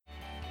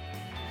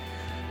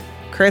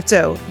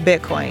Crypto,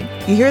 Bitcoin.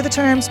 You hear the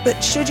terms,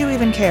 but should you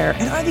even care?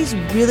 And are these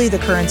really the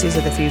currencies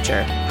of the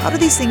future? How do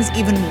these things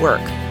even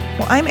work?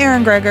 Well, I'm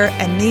Erin Gregor,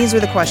 and these were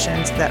the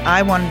questions that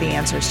I wanted the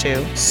answers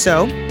to.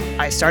 So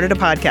I started a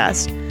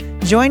podcast.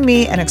 Join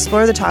me and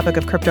explore the topic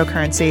of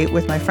cryptocurrency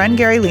with my friend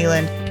Gary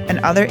Leland and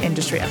other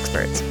industry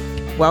experts.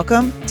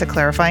 Welcome to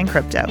Clarifying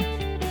Crypto.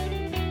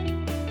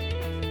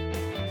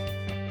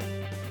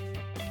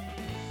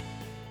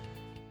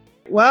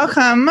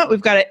 Welcome. We've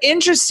got an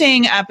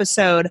interesting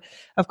episode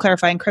of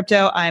Clarifying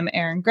Crypto. I'm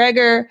Erin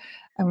Gregor.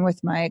 I'm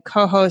with my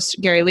co-host,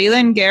 Gary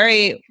Leland.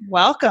 Gary,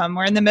 welcome.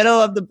 We're in the middle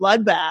of the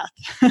bloodbath.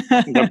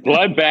 The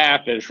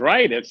bloodbath is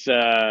right. It's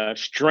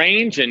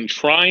strange and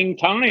trying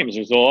times.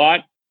 There's a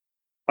lot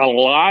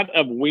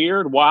of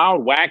weird,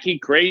 wild, wacky,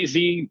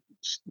 crazy,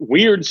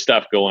 weird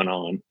stuff going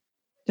on.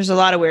 There's a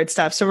lot of weird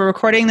stuff. So we're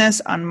recording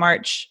this on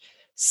March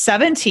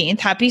 17th.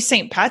 Happy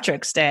St.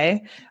 Patrick's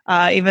Day,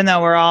 even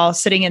though we're all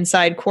sitting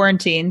inside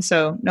quarantine.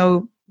 So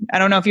I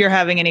don't know if you're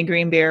having any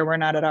green beer. We're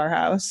not at our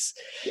house.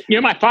 You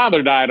know, my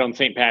father died on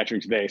St.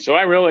 Patrick's Day. So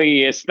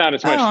it's not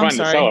as much fun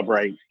to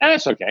celebrate.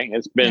 That's okay.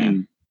 It's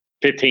been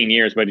 15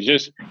 years, but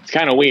it's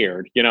kind of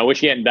weird. You know, I wish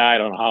he hadn't died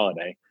on a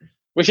holiday.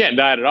 Wish he hadn't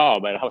died at all,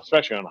 but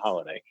especially on a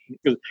holiday.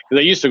 Because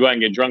I used to go out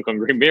and get drunk on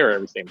green beer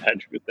every St.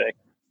 Patrick's Day.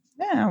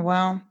 Yeah,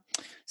 well,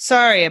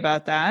 sorry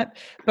about that.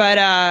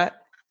 But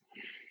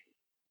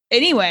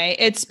anyway,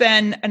 it's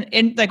been,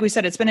 like we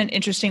said, it's been an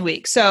interesting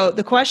week. So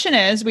the question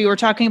is, we were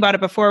talking about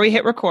it before we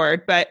hit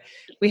record, but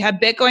we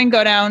had Bitcoin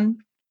go down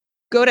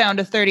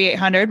to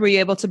 3,800. Were you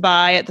able to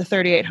buy at the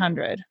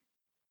 3,800?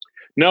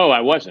 No,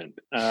 I wasn't.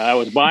 I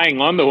was buying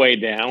on the way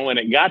down. When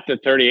it got to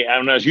 38, I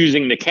was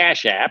using the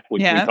Cash App,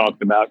 which we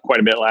talked about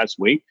quite a bit last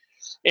week.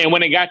 And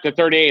when it got to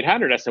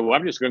 3,800, I said, well,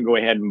 I'm just going to go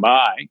ahead and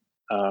buy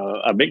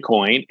a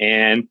Bitcoin.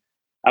 And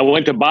I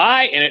went to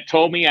buy, and it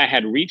told me I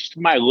had reached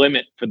my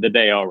limit for the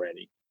day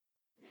already.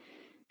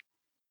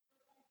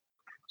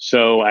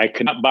 So I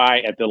could not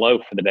buy at the low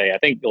for the day. I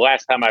think the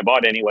last time I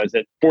bought any was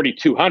at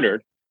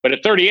 4,200. But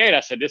at 38, I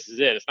said, this is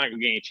it. It's not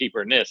going to get any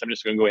cheaper than this. I'm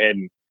just going to go ahead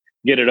and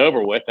get it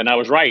over with. And I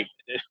was right.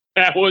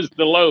 That was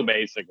the low,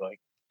 basically.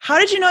 How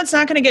did you know it's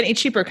not going to get any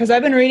cheaper? Because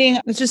I've been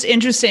reading, it's just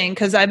interesting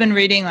because I've been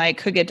reading like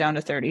could get down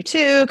to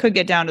 32, could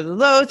get down to the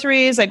low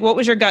threes. Like what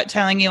was your gut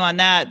telling you on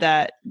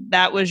that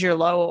was your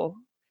low?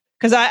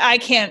 Because I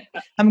can't,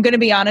 I'm going to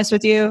be honest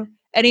with you.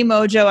 Any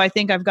mojo I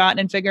think I've gotten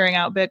in figuring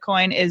out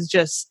Bitcoin is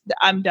just,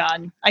 I'm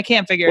done. I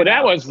can't figure it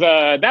out.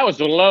 That was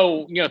the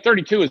low. You know,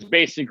 32 is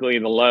basically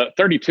the low.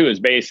 32 is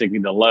basically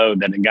the low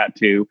that it got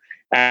to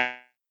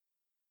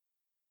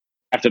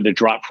after the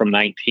drop from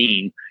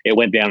 19. It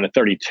went down to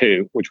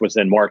 32, which was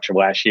in March of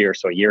last year,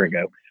 so a year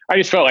ago. I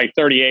just felt like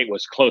 38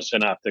 was close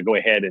enough to go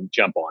ahead and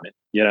jump on it.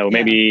 You know,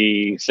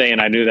 maybe saying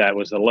I knew that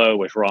was the low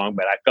was wrong,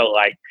 but I felt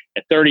like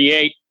at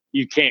 38,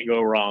 you can't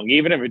go wrong.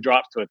 Even if it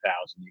drops to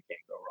 1,000, you can't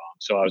go wrong.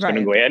 So I was going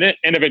to go ahead.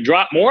 And if it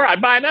dropped more,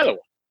 I'd buy another one.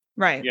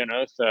 Right. You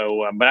know,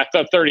 so, but I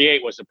thought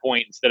 38 was the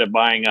point instead of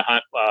buying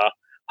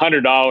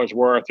 $100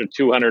 worth or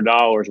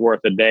 $200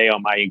 worth a day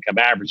on my income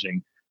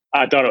averaging.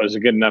 I thought it was a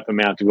good enough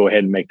amount to go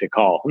ahead and make the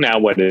call. Now,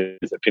 what is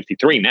it?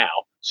 53 now.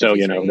 So,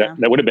 you know,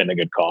 that would have been a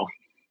good call.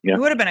 Yeah. It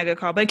would have been a good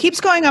call, but it keeps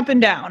going up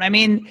and down. I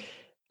mean,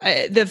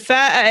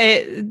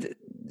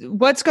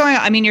 what's going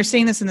on? I mean, you're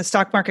seeing this in the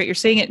stock market. You're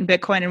seeing it in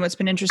Bitcoin. And what's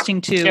been interesting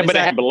too. Yeah, but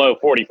it had below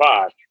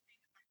 45.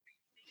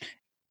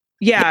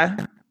 Yeah.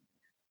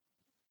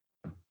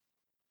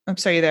 I'm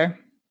sorry, you there?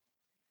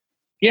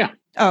 Yeah.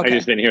 Oh, okay. I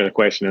just didn't hear the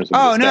question. No,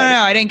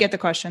 I didn't get the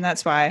question.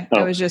 That's why.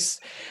 I was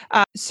just,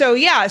 so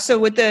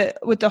with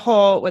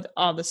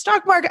all the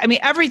stock market, I mean,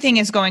 everything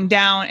is going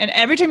down, and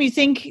every time you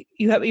think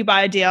you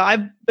buy a deal,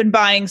 I've been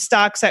buying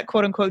stocks at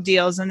quote unquote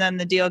deals, and then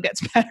the deal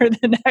gets better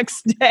the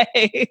next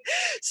day.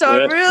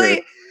 So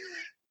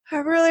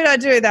I'm really not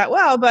doing that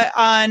well, but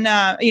on,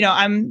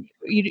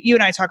 you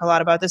and I talk a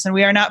lot about this, and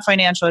we are not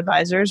financial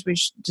advisors.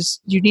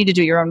 You need to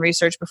do your own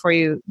research before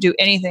you do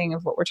anything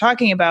of what we're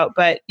talking about.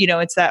 But, you know,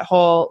 it's that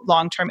whole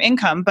long-term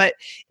income. But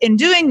in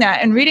doing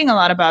that and reading a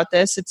lot about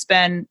this, it's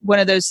been one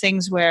of those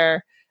things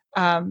where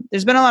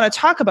there's been a lot of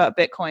talk about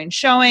Bitcoin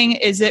showing,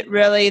 is it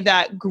really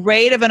that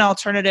great of an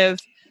alternative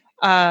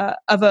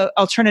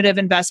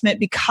investment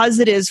because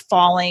it is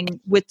falling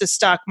with the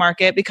stock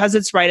market, because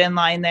it's right in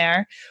line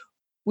there.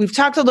 We've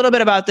talked a little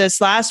bit about this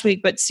last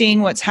week, but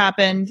seeing what's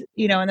happened,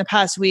 you know, in the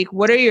past week,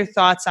 what are your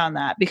thoughts on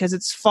that? Because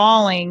it's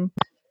falling.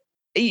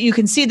 You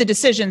can see the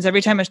decisions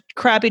every time a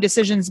crappy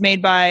decision's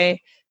made by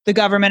the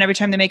government. Every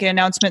time they make an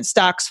announcement,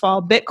 stocks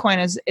fall.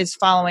 Bitcoin is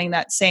following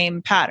that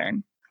same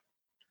pattern.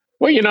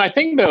 Well, you know, I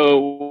think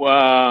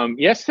though,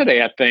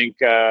 yesterday, I think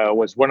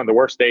was one of the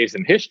worst days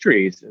in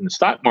history in the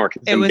stock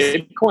market.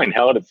 Bitcoin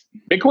held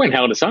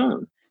its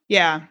own.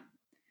 Yeah.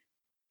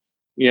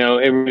 You know,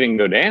 everything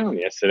go down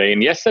yesterday.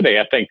 And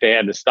yesterday, I think they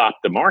had to stop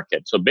the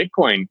market. So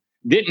Bitcoin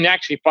didn't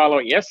actually follow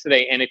it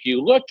yesterday. And if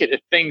you look at the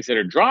things that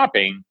are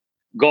dropping,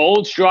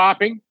 gold's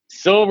dropping,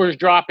 silver's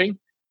dropping,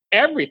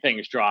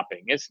 everything's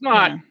dropping. It's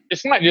not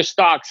just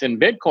stocks and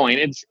Bitcoin.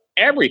 It's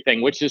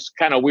everything, which is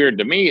kind of weird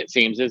to me, it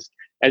seems, is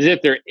as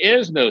if there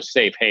is no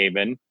safe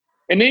haven.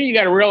 And then you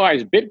got to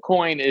realize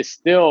Bitcoin is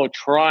still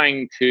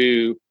trying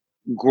to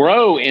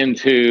grow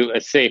into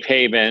a safe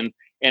haven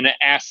and an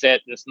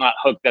asset that's not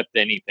hooked up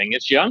to anything.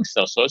 It's young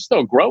still, so it's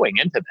still growing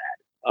into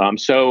that.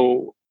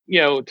 So,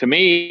 to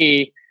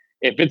me,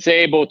 if it's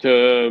able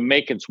to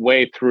make its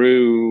way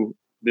through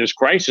this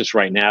crisis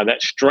right now,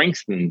 that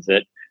strengthens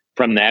it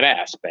from that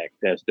aspect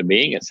as to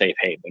being a safe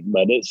haven,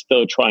 but it's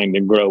still trying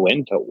to grow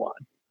into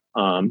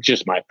one.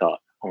 Just my thought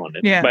on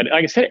it. Yeah. But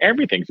like I said,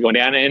 everything's going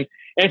down. And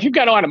if you've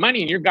got a lot of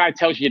money and your guy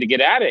tells you to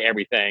get out of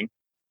everything,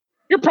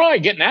 you're probably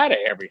getting out of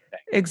everything.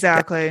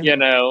 Exactly.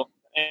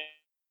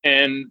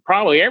 And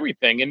probably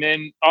everything. And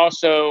then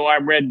also I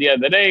read the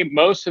other day,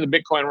 most of the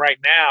Bitcoin right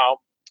now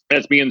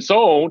that's being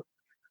sold,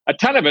 a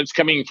ton of it's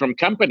coming from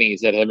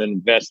companies that have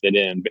invested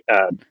in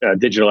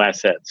digital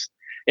assets.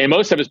 And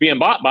most of it's being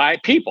bought by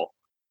people.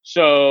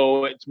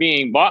 So it's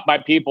being bought by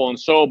people and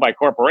sold by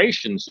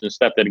corporations and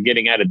stuff that are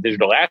getting out of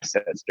digital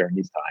assets during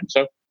these times.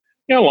 So,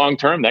 long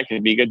term, that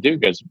could be good too,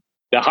 because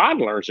the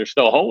hodlers are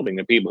still holding,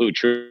 the people who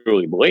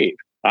truly believe.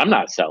 I'm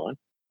not selling,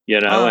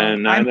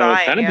 and I know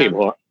a ton of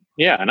people are.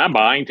 Yeah, and I'm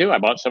buying too. I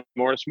bought some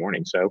more this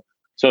morning. So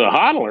the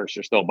hodlers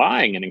are still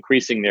buying and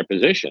increasing their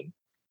position.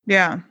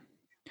 Yeah.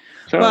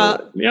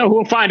 So,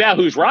 we'll find out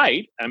who's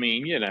right. I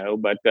mean,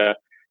 but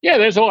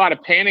there's a lot of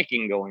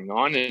panicking going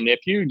on. And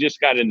if you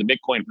just got into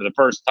Bitcoin for the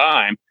first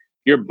time,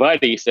 your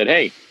buddy said,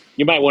 hey,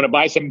 you might want to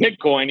buy some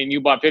Bitcoin, and you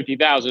bought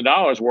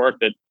 $50,000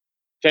 worth at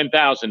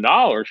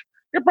 $10,000.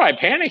 You're probably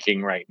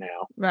panicking right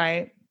now.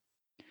 Right.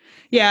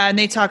 Yeah. And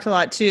they talked a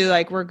lot too,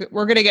 like we're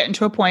going to get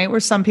into a point where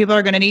some people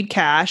are going to need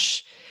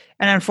cash.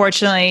 And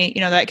unfortunately,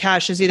 that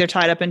cash is either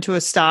tied up into a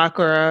stock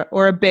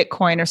or a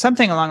Bitcoin or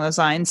something along those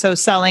lines. So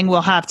selling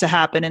will have to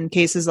happen in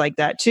cases like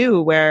that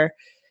too, where,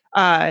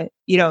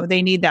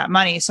 they need that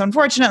money. So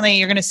unfortunately,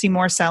 you're going to see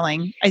more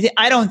selling.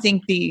 I don't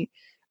think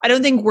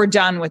we're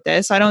done with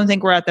this. I don't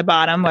think we're at the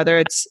bottom, whether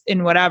it's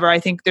in whatever. I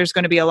think there's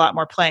going to be a lot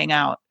more playing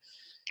out.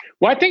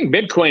 Well, I think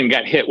Bitcoin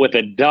got hit with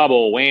a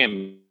double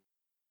whammy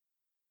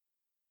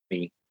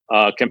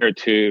compared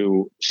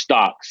to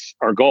stocks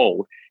or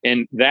gold.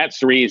 And that's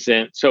the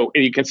reason. So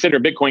if you consider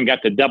Bitcoin got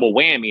the double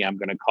whammy, I'm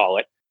going to call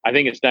it, I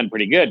think it's done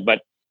pretty good.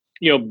 But,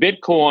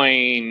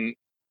 Bitcoin,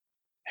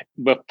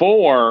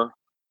 before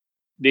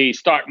the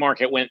stock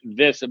market went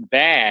this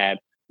bad,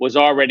 was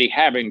already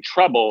having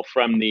trouble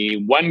from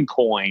the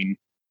OneCoin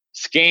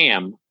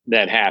scam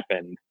that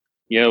happened.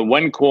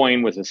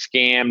 OneCoin was a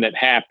scam that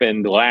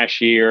happened last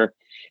year,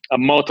 a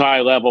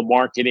multi-level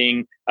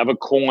marketing of a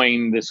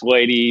coin this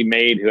lady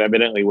made, who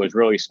evidently was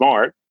really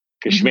smart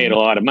because she made a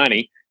lot of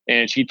money.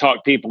 And she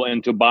talked people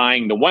into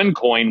buying the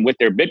OneCoin with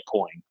their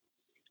Bitcoin.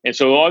 And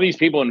so all these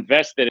people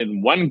invested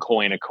in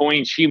OneCoin, a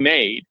coin she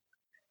made.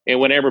 And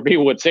whenever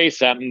people would say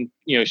something,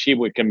 she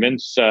would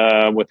convince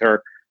with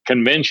her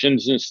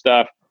conventions and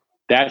stuff,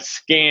 that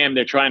scam,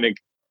 they're trying to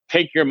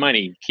take your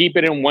money, keep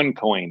it in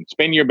OneCoin,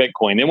 spend your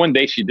Bitcoin. And one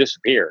day she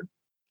disappeared.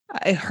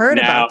 I heard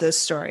about this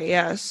story.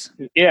 Yes.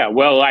 Yeah.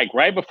 Well, like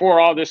right before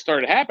all this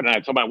started happening,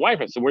 I told my wife,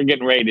 I said, we're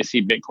getting ready to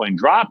see Bitcoin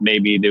drop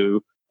maybe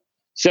to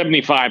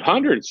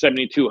 7,500,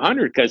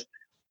 7,200, because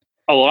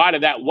a lot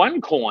of that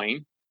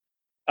OneCoin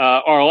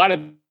or a lot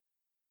of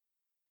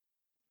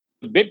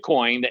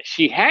Bitcoin that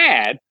she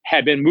had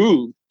been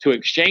moved to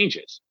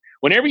exchanges.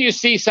 Whenever you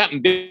see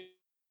something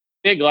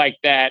big like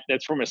that,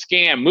 that's from a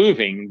scam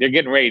moving, they're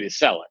getting ready to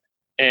sell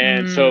it.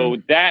 And so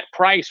that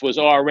price was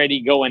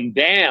already going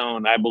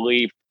down, I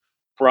believe,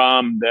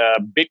 from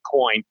the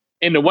Bitcoin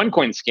in the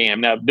OneCoin scam.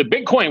 Now, the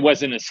Bitcoin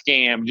wasn't a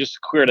scam, just to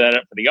clear that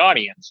up for the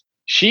audience.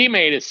 She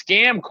made a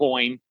scam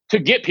coin to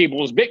get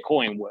people's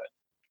Bitcoin with.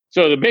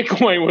 So the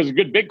Bitcoin was a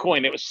good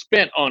Bitcoin that was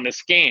spent on the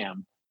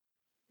scam.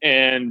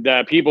 And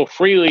people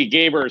freely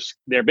gave her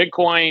their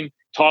Bitcoin,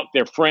 talked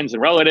their friends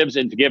and relatives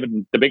into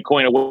giving the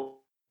Bitcoin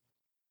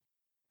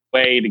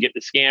away to get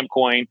the scam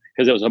coin,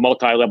 because it was a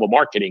multi-level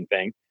marketing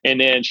thing. And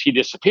then she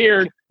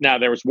disappeared. Now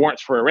there was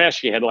warrants for arrest.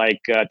 She had like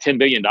 $10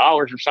 billion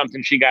or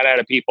something she got out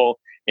of people.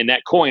 And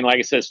that coin, like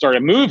I said,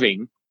 started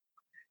moving.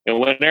 And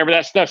whenever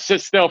that stuff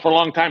sits still for a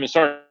long time and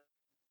starts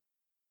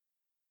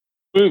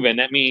moving,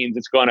 that means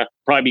it's going to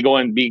probably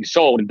be being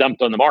sold and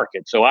dumped on the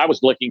market. So I was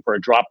looking for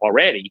a drop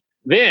already.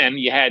 Then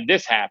you had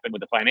this happen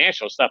with the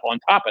financial stuff on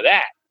top of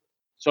that.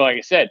 So like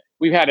I said,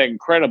 we've had an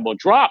incredible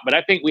drop, but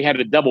I think we had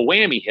a double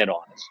whammy hit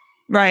on us.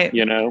 Right.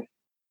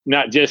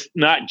 Not just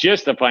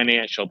the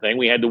financial thing.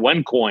 We had the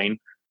OneCoin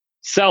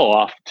sell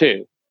off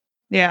too.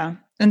 Yeah.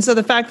 And so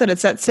the fact that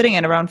it's sitting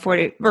at around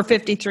 40 or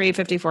 53,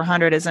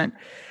 5,400 isn't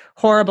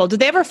horrible. Did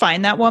they ever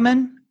find that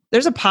woman?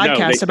 There's a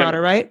podcast about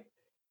her, right?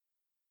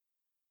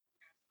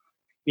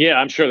 Yeah,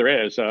 I'm sure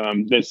there is.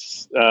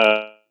 This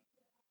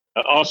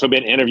also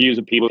been interviews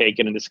of people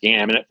taken in the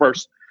scam. And at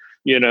first,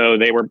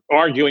 they were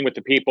arguing with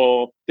the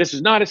people, this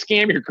is not a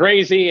scam, you're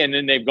crazy. And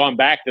then they've gone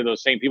back to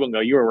those same people and go,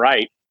 you were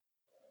right.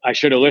 I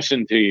should have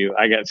listened to you.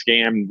 I got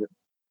scammed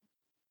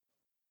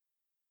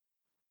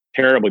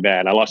terribly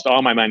bad. I lost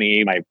all my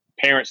money. My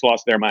parents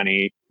lost their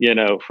money,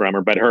 from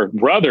her, but her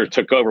brother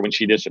took over when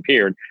she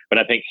disappeared. But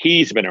I think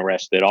he's been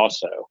arrested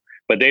also,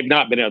 but they've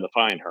not been able to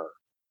find her.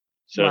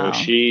 So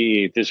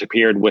she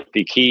disappeared with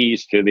the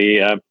keys to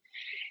the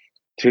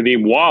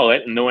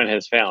wallet, and no one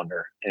has found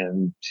her.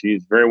 And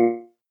she's a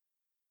very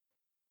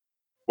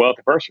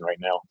wealthy person right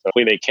now. So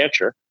hopefully they catch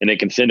her and they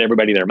can send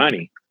everybody their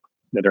money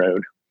that they're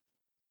owed.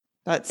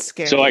 That's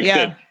scary. So like I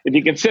said, if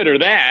you consider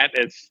that,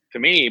 to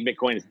me,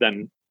 Bitcoin has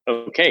done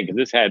okay,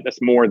 because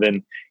that's more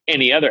than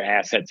any other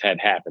assets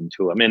had happened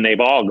to them, and they've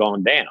all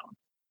gone down.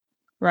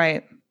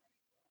 Right.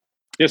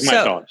 Just my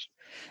thoughts.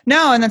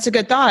 No, and that's a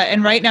good thought.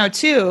 And right now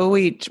too,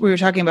 we were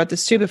talking about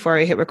this too before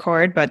we hit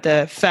record, but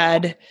the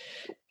Fed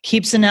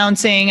keeps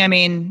announcing. I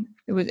mean,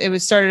 it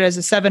was started as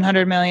a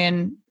 $700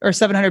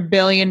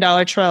 billion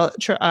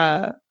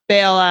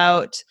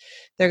bailout.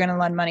 They're going to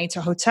lend money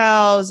to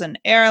hotels and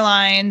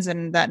airlines,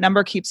 and that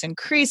number keeps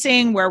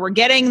increasing. Where we're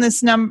getting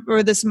this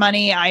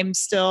money, I'm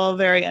still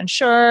very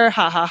unsure.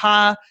 Ha ha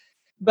ha.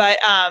 But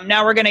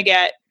now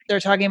they're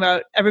talking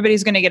about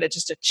everybody's going to get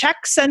just a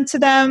check sent to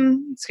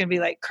them. It's going to be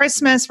like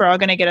Christmas. We're all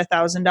going to get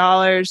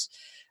 $1,000.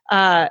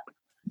 I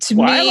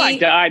like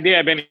the idea.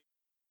 I've been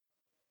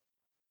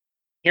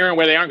hearing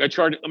where they aren't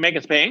going to make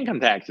us pay income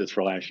taxes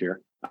for last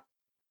year.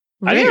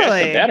 I think that's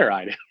a better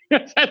idea.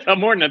 That's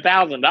more than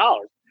 $1,000.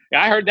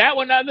 I heard that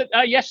one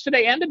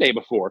yesterday and the day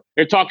before.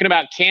 They're talking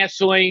about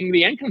canceling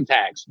the income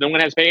tax. No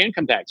one has to pay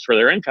income tax for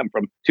their income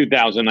from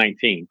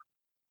 2019.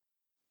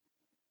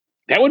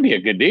 That would be a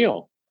good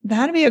deal.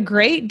 That'd be a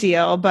great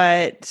deal,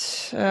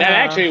 but that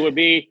actually would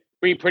be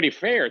pretty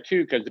fair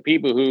too, because the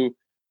people who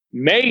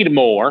made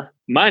more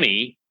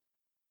money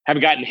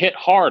have gotten hit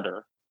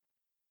harder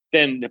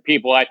than the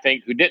people, I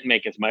think, who didn't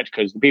make as much,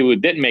 because the people who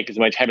didn't make as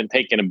much haven't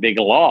taken a big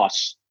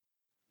loss,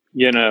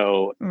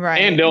 right,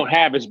 and don't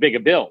have as big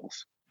of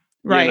bills.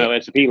 Right.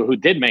 As the people who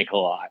did make a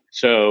lot.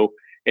 So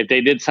if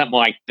they did something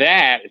like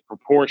that,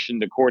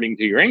 proportioned according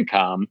to your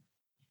income,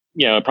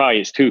 it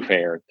probably is too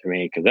fair to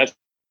me, because that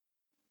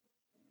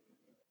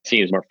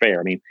seems more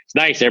fair. I mean, it's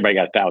nice everybody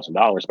got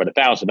 $1,000, but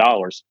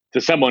 $1,000 to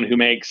someone who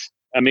makes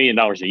 $1 million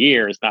a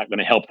year is not going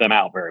to help them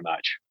out very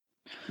much.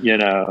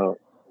 Well,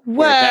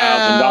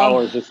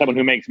 $1,000 to someone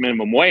who makes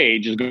minimum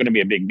wage is going to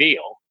be a big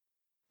deal.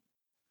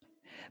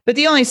 But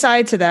the only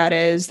side to that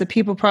is the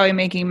people probably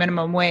making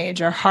minimum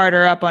wage are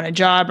harder up on a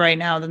job right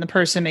now than the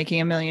person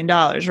making $1 million,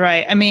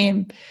 right? I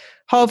mean,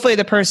 hopefully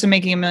the person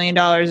making $1 million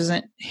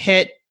isn't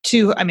hit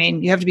too. I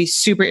mean, you have to be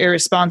super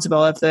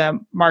irresponsible if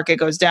the market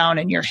goes down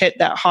and you're hit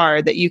that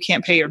hard that you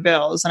can't pay your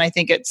bills. And I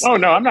think it's... Oh,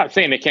 no, I'm not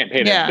saying they can't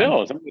pay their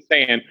bills. I'm just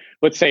saying,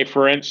 let's say,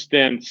 for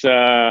instance,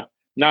 I'm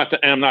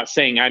not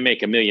saying I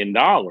make $1 million,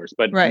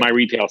 but my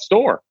retail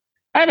store,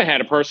 I haven't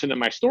had a person in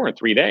my store in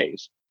 3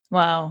 days.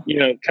 Wow.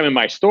 Come in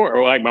my store,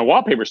 or like my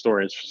wallpaper store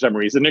is for some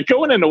reason. They're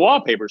going into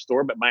wallpaper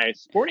store, but my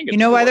sporting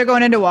goods why they're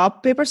going into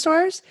wallpaper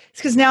stores? It's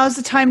because now is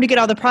the time to get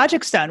all the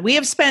projects done. We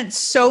have spent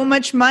so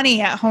much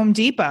money at Home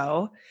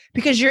Depot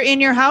because you're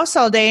in your house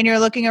all day and you're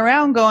looking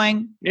around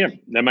going. Yeah,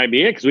 that might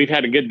be it, because we've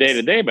had a good day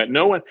today, but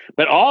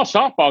all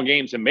softball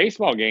games and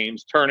baseball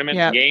games,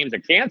 tournaments, games are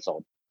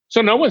canceled. So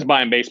no one's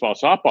buying baseball,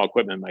 softball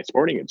equipment in my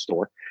sporting goods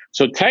store.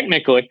 So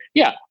technically,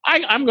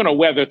 I'm going to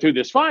weather through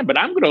this fine, but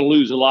I'm going to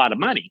lose a lot of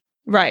money.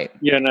 Right.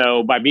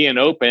 By being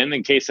open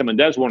in case someone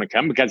does want to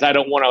come, because I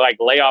don't want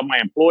to lay off my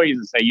employees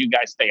and say, you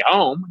guys stay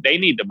home. They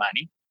need the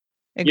money.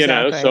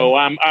 Exactly. So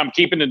I'm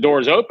keeping the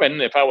doors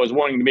open. If I was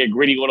wanting to be a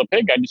greedy little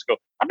pig, I'd just go,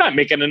 I'm not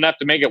making enough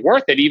to make it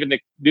worth it, even to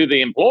do the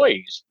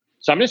employees.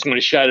 So I'm just going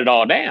to shut it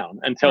all down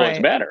until it's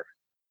better.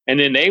 And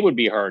then they would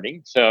be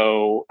hurting.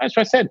 So that's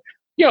what I said.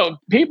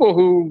 People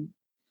who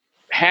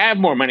have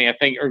more money, I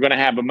think, are going to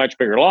have a much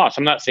bigger loss.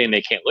 I'm not saying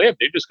they can't live.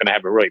 They're just going to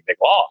have a really big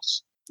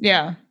loss.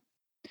 Yeah.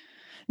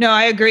 No,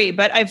 I agree.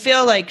 But I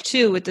feel like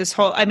too, with this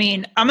whole, I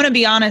mean, I'm going to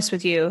be honest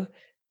with you,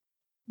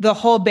 the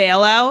whole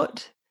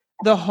bailout,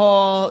 the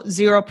whole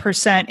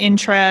 0%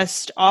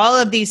 interest, all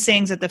of these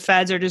things that the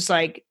feds are just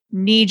like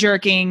knee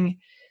jerking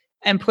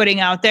and putting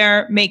out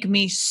there make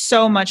me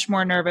so much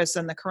more nervous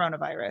than the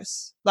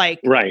coronavirus. Right.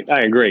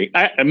 I agree.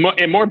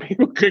 And more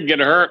people could get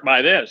hurt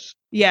by this.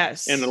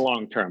 Yes. In the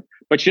long term.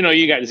 But you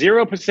got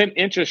 0%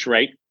 interest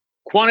rate,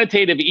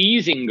 quantitative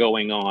easing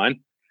going on,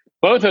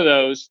 both of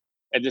those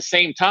at the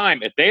same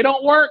time. If they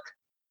don't work,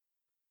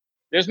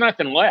 there's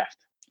nothing left.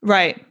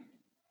 Right.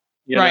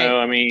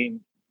 I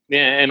mean,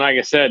 and like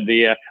I said,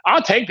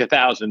 I'll take the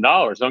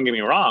 $1,000. Don't get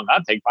me wrong.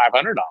 I'll take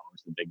 $500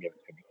 if they give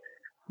it to me.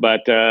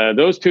 But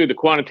those two, the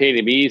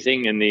quantitative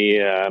easing and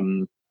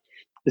the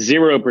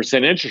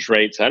 0% interest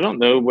rates, I don't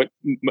know what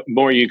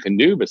more you can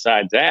do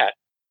besides that.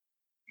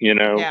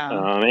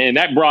 And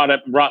that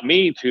brought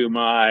me to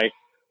my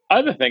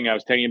other thing I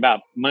was telling you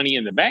about, money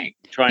in the bank.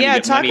 Talk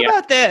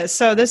about this.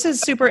 So this is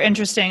super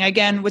interesting.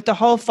 Again, with the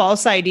whole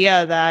false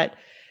idea that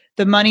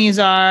the money is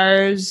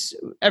ours,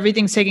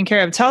 everything's taken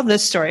care of. Tell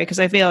this story, because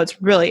I feel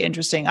it's really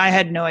interesting. I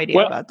had no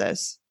idea about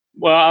this.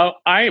 Well,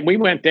 we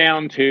went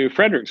down to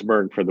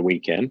Fredericksburg for the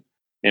weekend,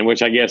 in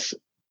which I guess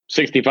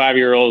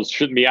 65-year-olds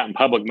shouldn't be out in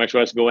public, much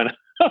less go in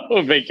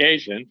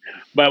vacation.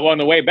 But on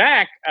the way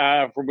back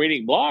from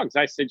reading blogs,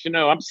 I said,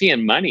 I'm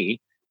seeing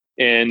money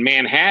in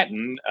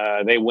Manhattan.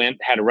 They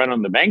had a run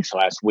on the banks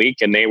last week,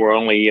 and they were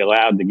only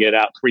allowed to get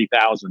out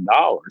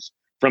 $3,000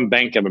 from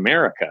Bank of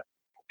America.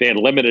 They had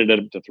limited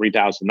it to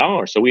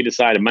 $3,000. So we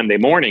decided Monday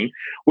morning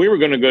we were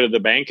going to go to the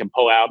bank and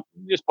pull out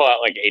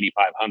like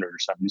 8,500 or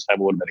something, just have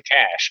a little bit of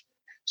cash.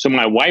 So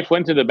my wife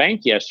went to the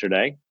bank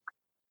yesterday,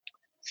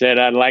 said,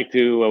 I'd like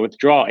to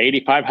withdraw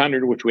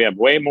 8,500, which we have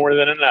way more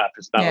than enough.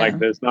 It's not like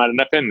there's not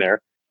enough in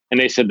there. And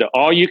they said that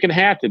all you can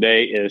have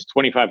today is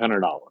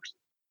 $2,500.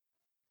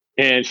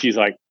 And she's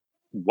like,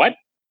 what?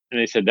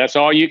 And they said, that's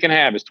all you can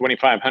have is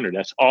 $2,500.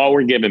 That's all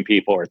we're giving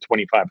people are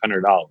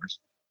 $2,500.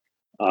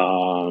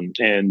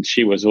 And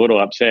she was a little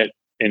upset,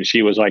 and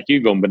she was like, you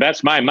going, but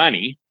that's my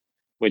money,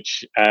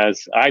 which,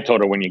 as I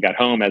told her when you got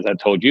home, as I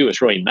told you,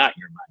 it's really not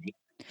your money.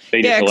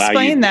 They just allow you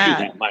to use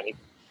that money.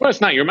 Well, it's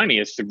not your money.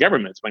 It's the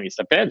government's money. It's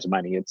the Fed's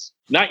money. It's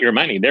not your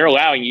money. They're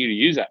allowing you to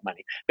use that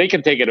money. They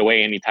can take it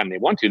away anytime they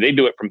want to. They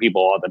do it from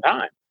people all the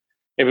time.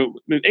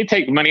 They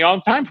take money all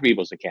the time from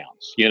people's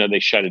accounts. They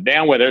shut it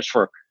down, whether it's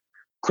for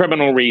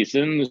criminal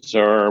reasons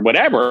or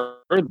whatever.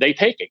 They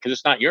take it because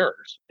it's not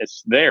yours.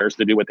 It's theirs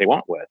to do what they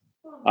want with.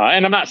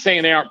 And I'm not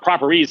saying there aren't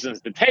proper reasons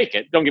to take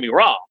it. Don't get me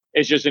wrong.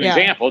 It's just an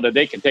example that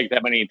they can take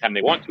that money anytime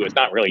they want to. It's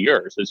not really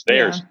yours. It's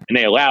theirs. And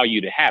they allow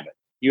you to have it.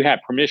 You have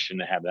permission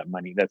to have that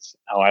money. That's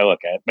how I look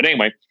at it. But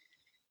anyway,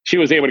 she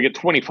was able to get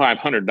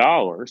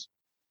 $2,500.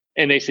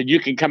 And they said, you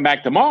can come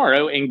back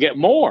tomorrow and get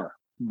more.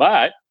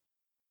 But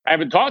I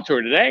haven't talked to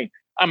her today.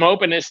 I'm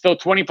hoping it's still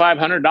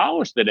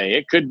 $2,500 today.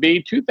 It could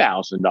be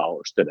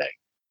 $2,000 today.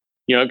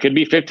 It could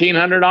be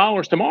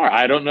 $1,500 tomorrow.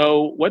 I don't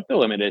know what the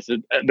limit is.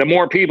 The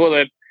more people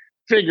that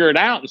figure it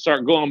out and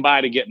start going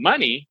by to get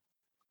money,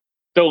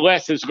 the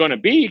less it's going to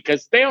be,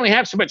 because they only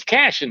have so much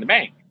cash in the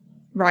bank.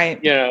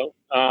 Right.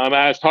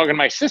 I was talking to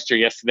my sister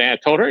yesterday. I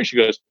told her, and she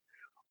goes,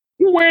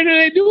 where do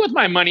they do with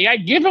my money? I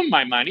give them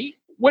my money.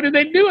 What do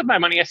they do with my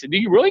money? I said, do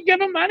you really give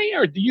them money,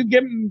 or do you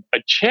give them a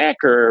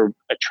check or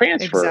a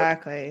transfer?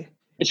 Exactly.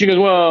 And she goes,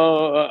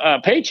 well, a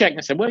paycheck. And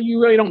I said, well,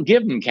 you really don't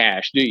give them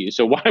cash, do you?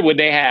 So why would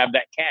they have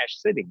that cash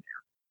sitting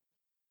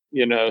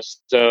there?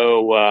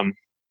 So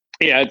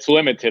it's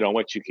limited on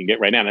what you can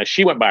get right now. Now,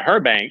 she went by her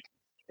bank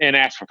and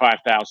asked for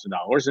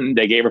 $5,000, and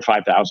they gave her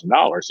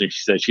 $5,000. And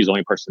she said she's the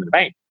only person in the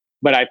bank.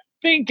 But I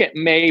think it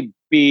may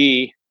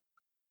be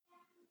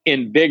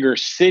in bigger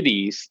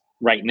cities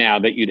right now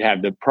that you'd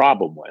have the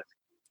problem with.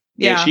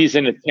 Yeah. She's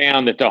in a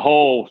town that the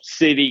whole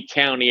city,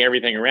 county,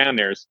 everything around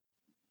there is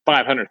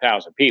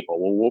 500,000 people.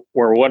 Well,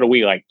 what are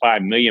we, like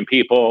 5 million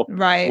people?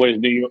 Right. What is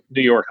New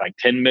York, like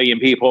 10 million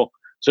people?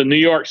 So New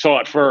York saw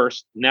it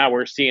first. Now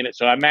we're seeing it.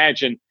 So I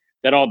imagine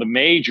that all the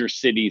major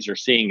cities are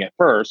seeing it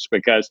first,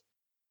 because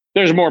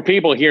there's more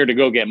people here to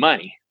go get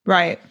money.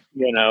 Right.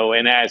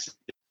 And as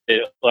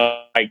it,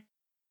 like,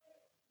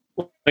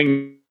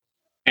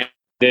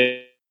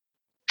 the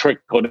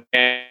trickle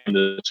down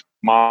to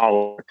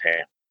smaller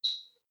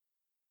towns,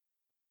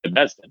 it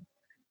doesn't.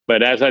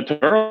 But as I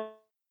told her,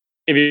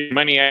 if you have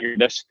money at your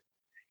desk,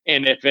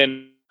 and if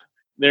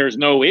there's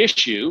no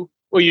issue,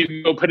 well, you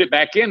can go put it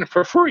back in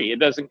for free. It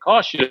doesn't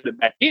cost you to put it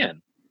back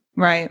in.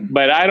 Right.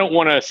 But I don't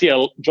want to see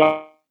a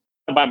drive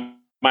by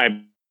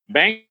my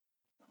bank,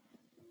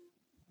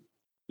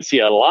 see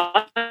a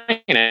line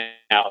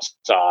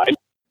outside,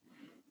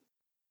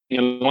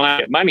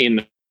 line of money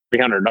in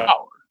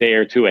 $300, day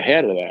or two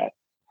ahead of that.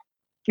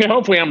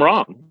 Hopefully I'm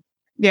wrong.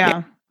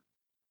 Yeah.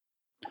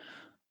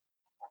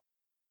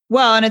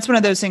 Well, and it's one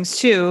of those things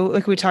too,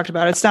 like we talked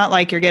about, it's not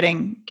like you're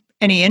getting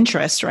any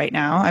interest right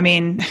now. I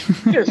mean,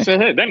 it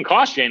doesn't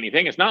cost you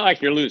anything. It's not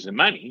like you're losing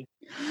money.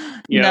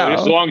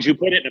 As long as you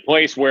put it in a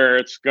place where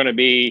it's going to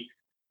be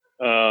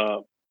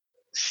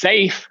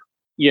safe,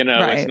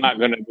 right. It's not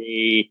going to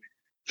be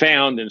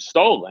found and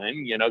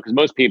stolen, because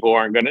most people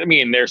aren't going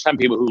to, there's some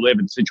people who live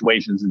in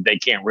situations that they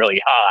can't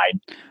really hide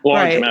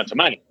large amounts of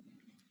money.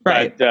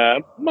 Right.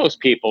 But most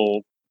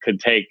people could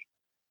take,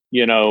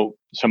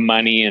 some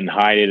money and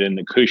hide it in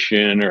the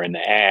cushion or in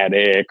the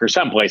attic or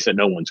someplace that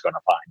no one's going to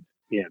find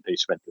it, if they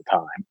spent the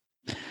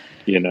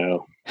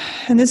time,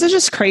 And this is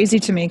just crazy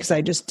to me, because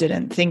I just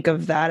didn't think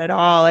of that at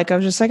all. Like, I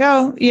was just like,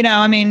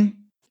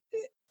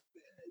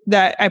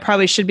 that I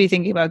probably should be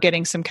thinking about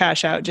getting some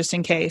cash out just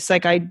in case.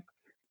 Like,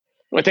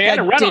 Well, they had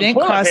to run didn't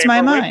on cross paper my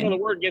right mind. before the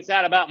word gets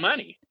out about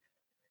money.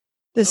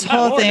 This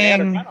whole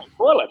thing.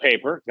 Toilet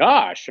paper.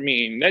 Gosh,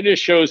 that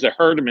just shows the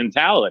herd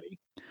mentality.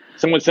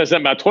 Someone says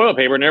something about toilet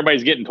paper, and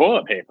everybody's getting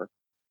toilet paper.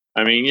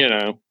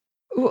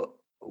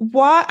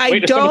 Why?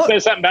 Wait till someone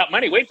says something about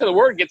money. Wait till the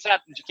word gets out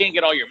that you can't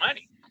get all your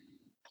money.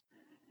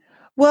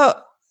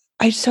 Well,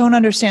 I just don't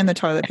understand the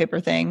toilet paper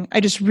thing. I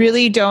just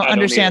really don't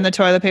understand the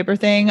toilet paper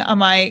thing. I'm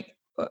like,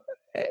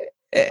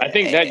 I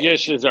think that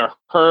just is a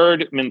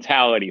herd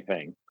mentality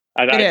thing.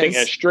 I think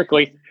that's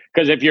strictly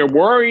because if you're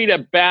worried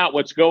about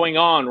what's going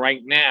on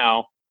right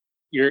now,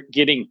 you're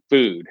getting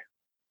food,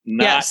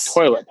 not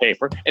toilet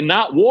paper and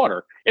not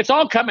water. It's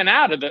all coming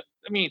out of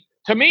to me,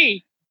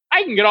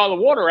 I can get all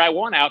the water I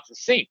want out the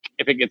sink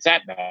if it gets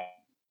that bad.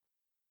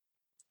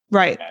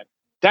 Right.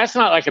 That's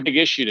not like a big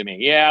issue to me.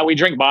 Yeah, we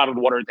drink bottled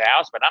water at the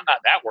house, but I'm not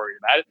that worried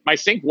about it. My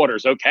sink water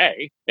is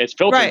okay. It's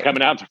filtered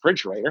coming out the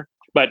refrigerator.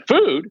 But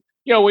food,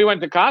 we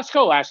went to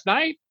Costco last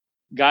night,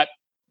 got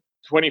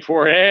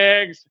 24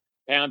 eggs,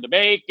 pound of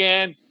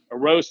bacon, a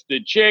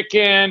roasted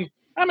chicken.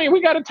 I mean,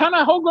 we got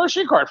a whole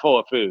grocery cart full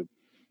of food,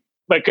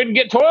 but couldn't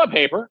get toilet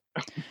paper.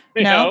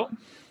 you know?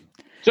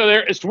 So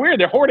it's weird.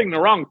 They're hoarding the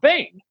wrong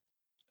thing.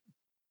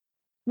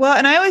 Well,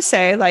 and I always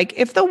say, like,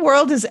 if the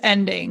world is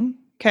ending,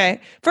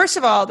 okay, first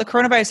of all, the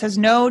coronavirus has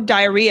no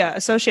diarrhea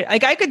associated.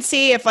 Like, I could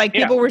see if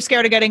people were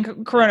scared of getting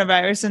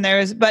coronavirus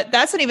and but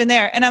that's not even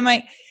there. And I'm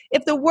like,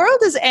 if the world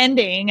is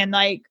ending and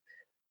like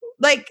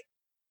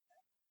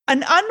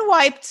an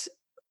unwiped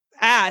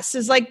ass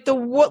is like the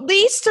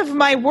least of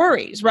my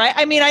worries, right?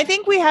 I mean, I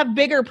think we have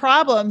bigger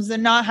problems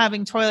than not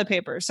having toilet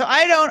paper. So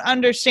I don't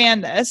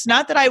understand this.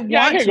 Not that I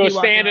want to go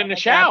stand in the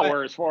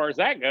shower as far as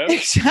that goes.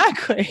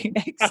 Exactly.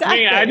 I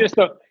mean, I just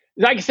don't,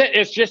 like I said,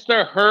 it's just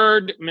a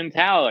herd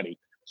mentality.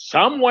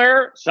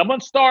 Somewhere,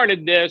 someone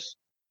started this,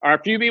 or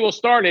a few people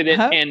started it,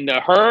 and the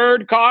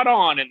herd caught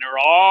on, and they're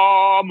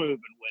all moving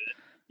with it.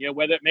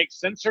 Whether it makes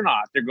sense or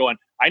not, they're going,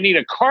 I need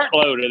a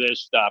cartload of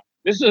this stuff.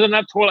 This is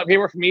enough toilet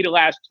paper for me to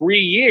last 3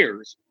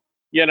 years.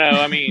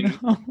 I mean,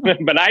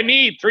 but I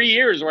need 3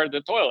 years worth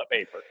of toilet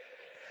paper.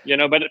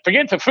 But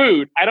forget the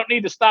food. I don't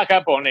need to stock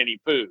up on any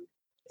food.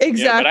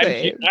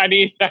 Exactly. But I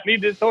need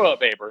the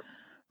toilet paper.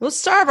 We'll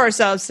starve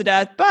ourselves to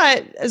death,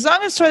 but as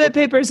long as toilet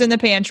paper is in the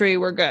pantry,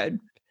 we're good.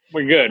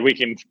 We're good. We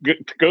can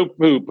go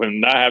poop and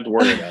not have to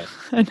worry about it.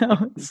 I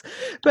know.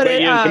 But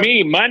to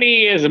me,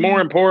 money is more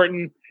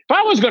important. If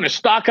I was going to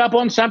stock up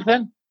on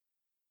something,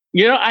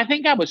 I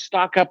think I would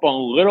stock up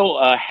on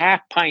little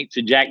half pints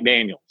of Jack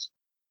Daniels.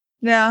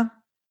 Yeah.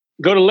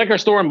 Go to the liquor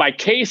store and buy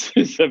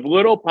cases of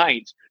little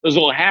pints, those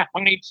little half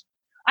pints.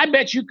 I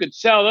bet you could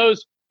sell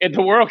those if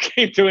the world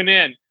came to an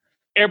end.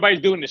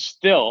 Everybody's doing this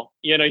still.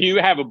 You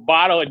have a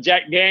bottle of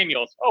Jack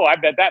Daniels. Oh, I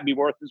bet that'd be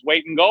worth its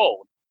weight in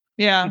gold.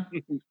 Yeah.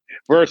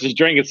 Versus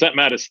drinking something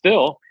out of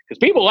still. Because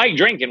people like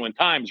drinking when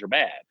times are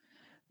bad.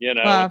 When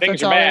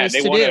things are bad,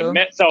 they want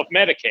to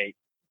self-medicate.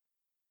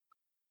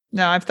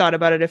 No, I've thought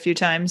about it a few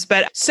times.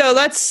 But so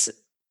to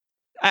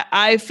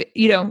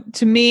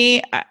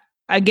me,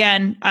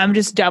 again, I'm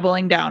just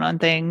doubling down on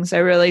things.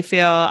 I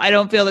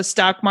don't feel the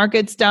stock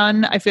market's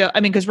done.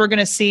 Because we're going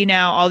to see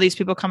now all these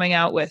people coming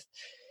out with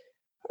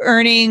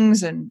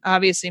earnings and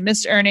obviously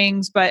missed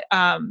earnings. But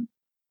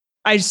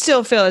I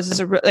still feel this is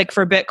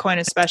for Bitcoin,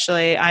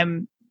 especially,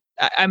 I'm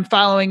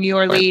following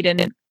your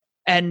lead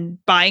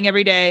and buying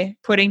every day,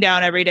 putting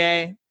down every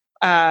day,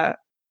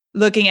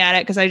 looking at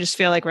it because I just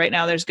feel like right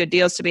now there's good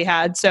deals to be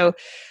had. So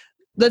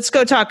let's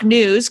go talk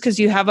news because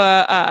you have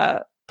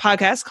a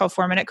podcast called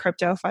 4 Minute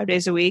Crypto 5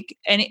 days a week.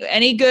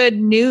 Any good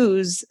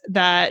news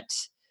that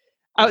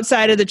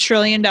outside of the $1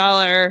 trillion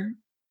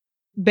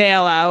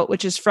bailout,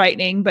 which is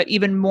frightening, but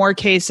even more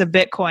case of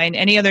Bitcoin,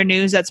 any other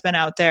news that's been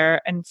out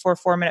there and for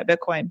 4 Minute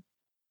Bitcoin?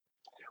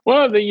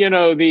 Well, are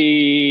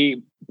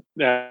you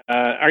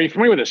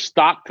familiar with the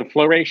stock to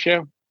flow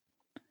ratio?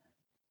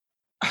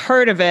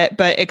 Heard of it,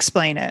 but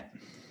explain it.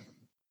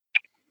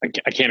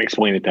 I can't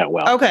explain it that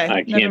well. Okay,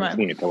 I can't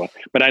explain it that well.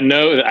 But I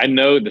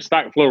know the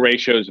stock flow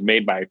ratio is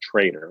made by a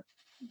trader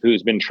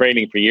who's been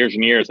trading for years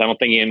and years. I don't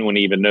think anyone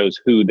even knows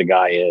who the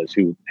guy is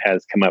who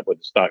has come up with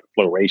the stock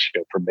flow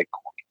ratio for Bitcoin.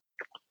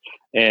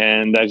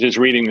 And I was just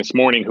reading this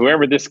morning,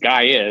 whoever this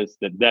guy is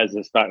that does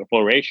the stock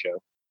flow ratio,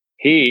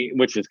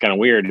 which is kind of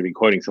weird to be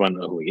quoting someone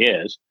who he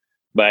is,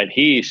 but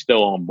he's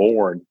still on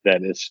board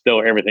that it's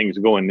still everything's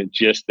going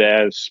just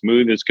as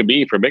smooth as could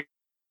be for Bitcoin.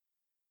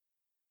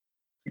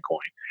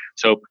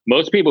 So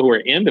most people who are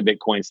into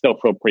Bitcoin still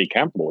feel pretty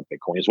comfortable with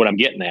Bitcoin is what I'm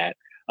getting at.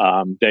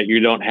 That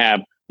you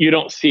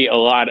don't see a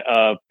lot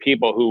of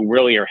people who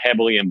really are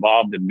heavily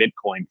involved in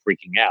Bitcoin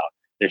freaking out.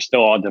 They're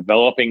still all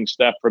developing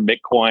stuff for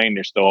Bitcoin.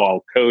 They're still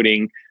all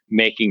coding,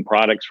 making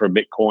products for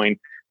Bitcoin.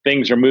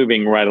 Things are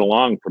moving right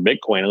along for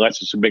Bitcoin, unless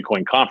it's a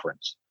Bitcoin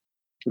conference.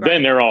 Right.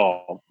 Then they're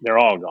all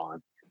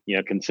gone.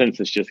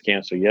 Consensus just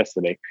canceled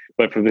yesterday.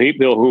 But for the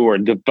people who are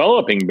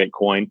developing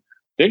Bitcoin,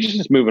 they're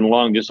just moving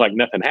along just like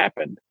nothing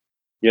happened.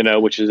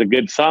 Which is a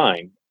good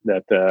sign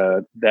that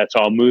that's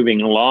all moving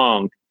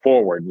along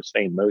forward and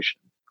staying in motion.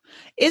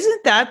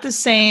 Isn't that the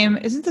same?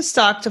 Isn't the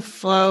stock to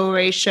flow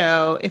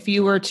ratio, if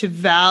you were to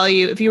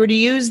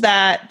use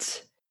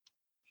that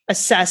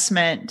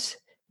assessment,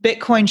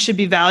 Bitcoin should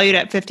be valued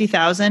at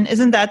 50,000?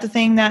 Isn't that the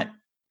thing that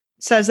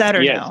says that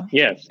or no?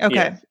 Yes. Okay.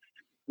 Yes.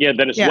 Yeah,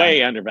 that it's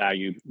way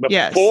undervalued.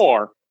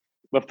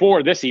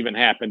 Before this even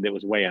happened, it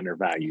was way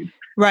undervalued.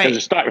 Right. Because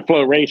the stock to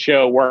flow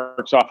ratio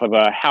works off of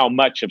how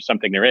much of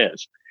something there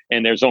is.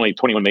 And there's only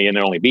 21 million,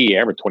 there'll only be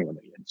ever 21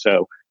 million.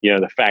 So,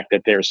 the fact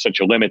that there's such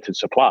a limited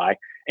supply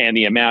and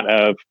the amount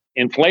of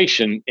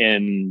inflation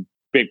in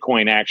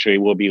Bitcoin actually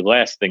will be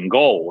less than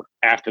gold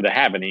after the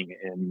halving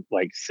in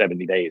like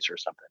 70 days or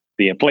something.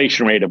 The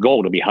inflation rate of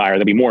gold will be higher.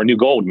 There'll be more new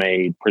gold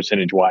made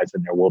percentage-wise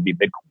than there will be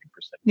Bitcoin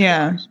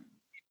percentage-wise.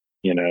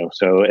 Yeah.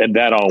 So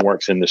that all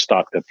works in the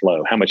stock to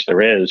flow. How much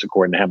there is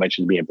according to how much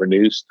is being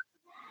produced.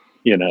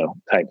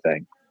 type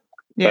thing.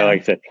 Yeah. But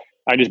like I said,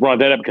 I just brought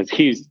that up because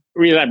the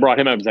reason I brought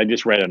him up is I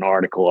just read an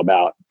article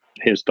about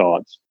his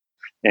thoughts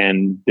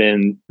and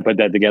then put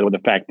that together with the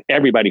fact that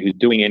everybody who's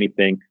doing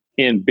anything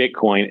in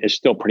Bitcoin is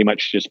still pretty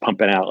much just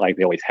pumping out like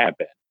they always have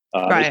been.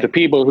 Right. It's the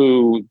people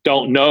who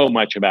don't know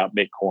much about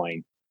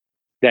Bitcoin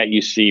that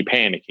you see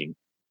panicking.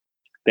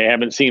 They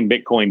haven't seen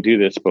Bitcoin do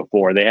this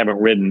before. They haven't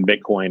ridden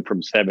Bitcoin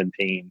from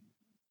 17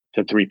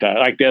 to 3,000.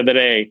 Like the other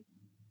day,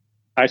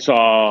 I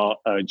saw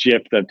a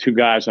GIF of two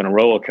guys on a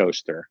roller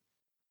coaster,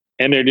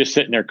 and they're just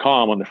sitting there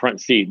calm on the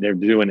front seat. They're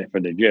doing it for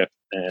the GIF,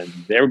 and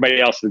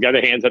everybody else has got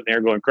their hands up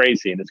there going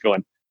crazy, and it's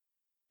going.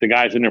 The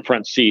guys in the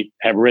front seat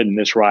have ridden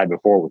this ride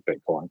before with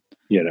Bitcoin.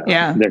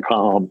 Yeah. They're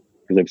calm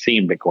because they've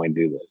seen Bitcoin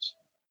do this.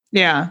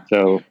 Yeah.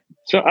 So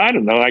I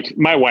don't know. Like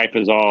my wife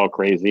is all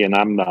crazy, and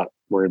I'm not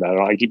worried about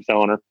it. I keep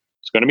telling her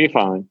it's going to be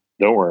fine.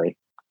 Don't worry.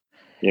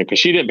 Because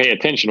she didn't pay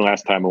attention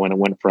last time when it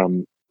went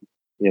from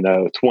 20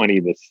 to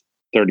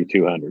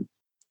 3,200.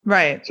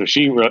 Right. So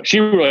she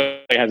really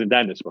hasn't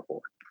done this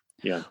before.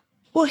 Yeah.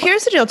 Well,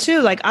 here's the deal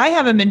too. Like I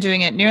haven't been doing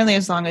it nearly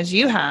as long as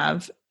you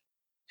have,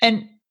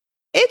 and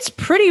it's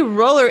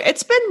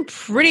been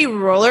pretty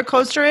roller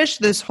coaster-ish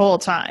this whole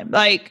time.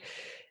 Like,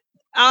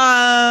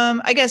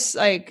 I guess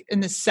like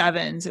in the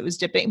 7s it was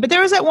dipping, but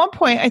there was at one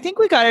point, I think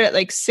we got it at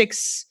like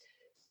 6.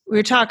 We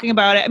were talking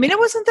about it. I mean, it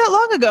wasn't that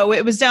long ago.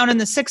 It was down in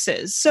the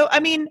 6s. So, I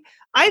mean,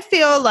 I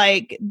feel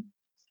like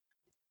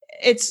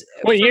it's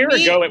a year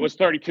ago, it was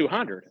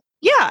 3,200.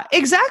 Yeah,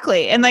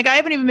 exactly. And like, I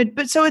haven't even been,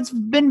 but so it's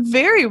been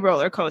very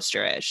roller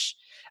coaster-ish.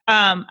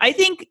 I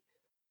think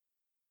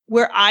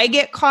where I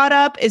get caught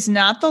up is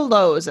not the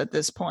lows at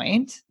this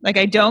point. Like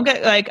I don't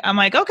get like, I'm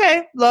like,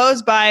 okay,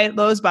 lows, buy,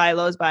 lows, buy,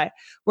 lows, buy.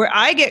 Where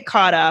I get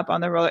caught up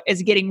on the roller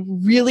is getting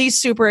really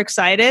super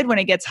excited when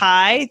it gets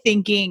high,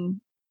 thinking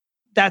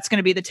that's going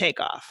to be the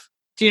takeoff.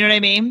 Do you know what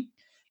I mean?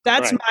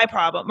 That's right. My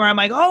problem where I'm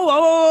like,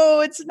 oh,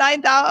 it's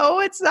 9,000.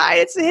 Oh, it's 9.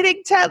 It's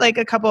hitting 10. Like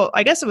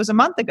I guess it was a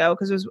month ago.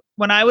 Cause it was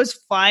when I was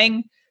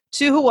flying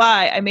to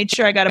Hawaii, I made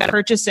sure I got a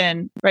purchase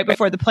in right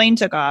before the plane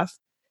took off.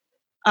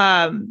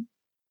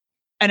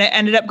 And it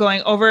ended up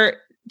going over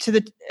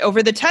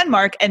the 10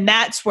 mark. And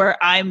that's where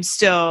I'm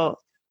still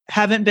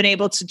haven't been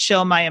able to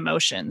chill my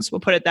emotions. We'll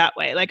put it that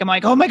way. Like, I'm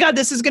like, oh my God,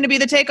 this is going to be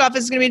the takeoff.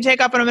 This is going to be the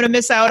takeoff. And I'm going to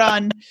miss out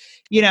on,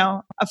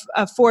 a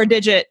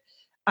 4-digit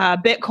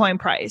Bitcoin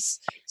price.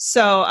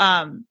 So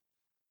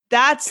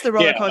that's the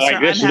roller coaster.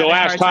 Like this is the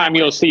last time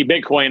you'll see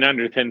Bitcoin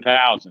under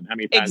 10,000. How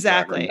many times?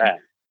 Exactly. That?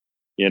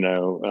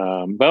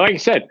 But like I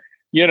said,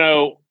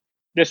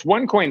 this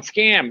OneCoin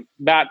scam,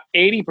 about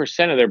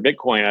 80% of their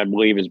Bitcoin, I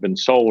believe, has been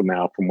sold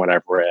now from what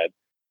I've read.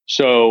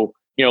 So,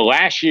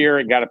 last year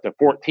it got up to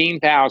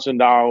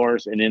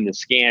 $14,000 and then the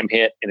scam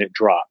hit and it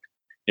dropped.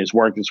 It's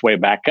worked its way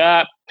back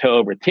up to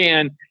over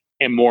 10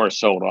 and more is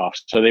sold off.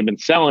 So they've been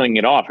selling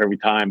it off every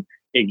time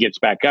it gets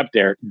back up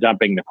there,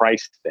 dumping the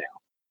price down.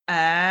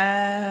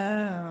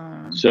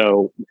 Oh.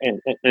 So, and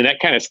that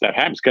kind of stuff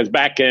happens because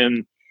back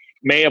in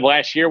May of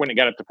last year when it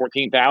got up to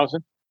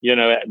 14,000,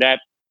 that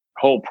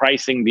whole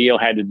pricing deal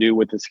had to do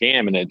with the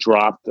scam and it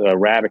dropped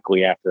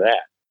radically after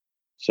that.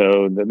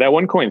 So that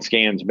OneCoin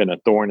scam's been a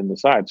thorn in the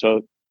side.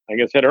 So like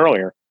I said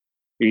earlier,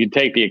 you can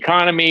take the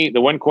economy, the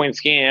OneCoin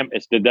scam,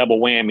 it's the double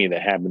whammy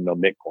that happened to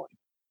Bitcoin.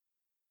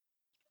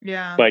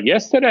 Yeah. But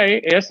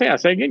yesterday,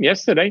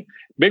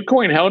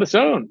 Bitcoin held its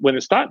own when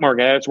the stock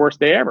market had its worst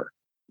day ever.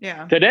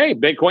 Yeah. Today,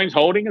 Bitcoin's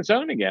holding its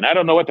own again. I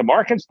don't know what the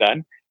market's done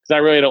because I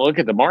really don't look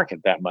at the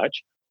market that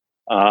much.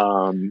 So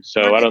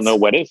I don't know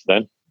what it's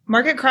done.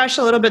 Market crashed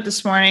a little bit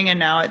this morning and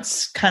now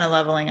it's kind of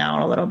leveling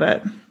out a little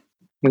bit.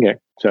 Okay.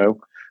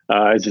 So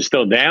is it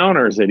still down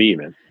or is it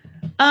even?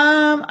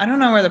 I don't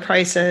know where the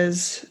price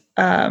is.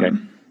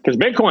 Because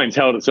Bitcoin's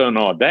held its own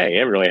all day.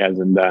 It really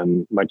hasn't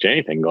done much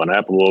anything, going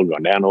up a little,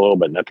 going down a little,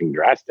 but nothing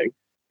drastic.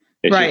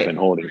 It's just been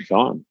holding its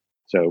own.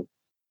 So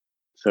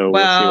we'll see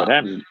what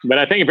happens. But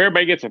I think if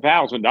everybody gets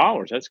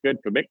 $1,000, that's good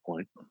for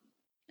Bitcoin.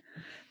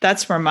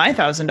 That's where my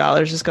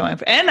 $1,000 is going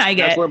for. And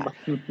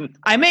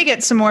I may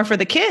get some more for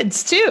the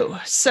kids too.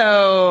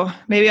 So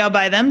maybe I'll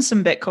buy them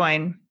some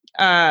Bitcoin.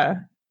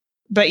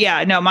 But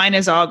yeah, no, mine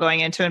is all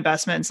going into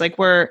investments. Like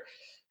we're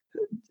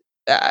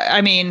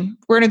in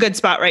a good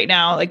spot right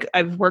now. Like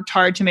I've worked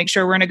hard to make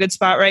sure we're in a good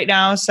spot right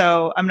now.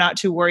 So I'm not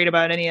too worried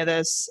about any of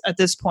this at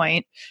this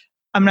point.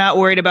 I'm not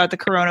worried about the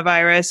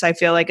coronavirus. I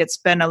feel like it's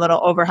been a lot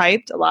of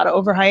overhyped,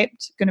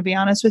 going to be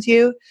honest with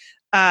you.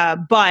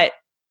 But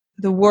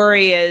the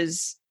worry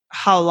is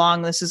how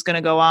long this is going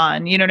to go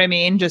on. You know what I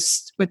mean?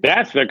 That's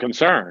the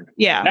concern.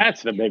 Yeah.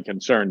 That's the big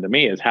concern to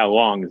me is how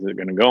long is it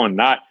going to go?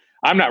 And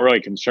I'm not really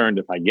concerned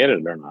if I get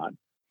it or not.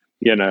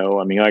 Like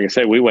I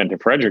said, we went to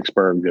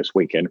Fredericksburg this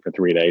weekend for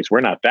 3 days.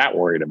 We're not that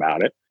worried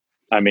about it.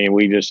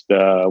 We just,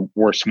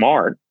 we're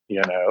smart, but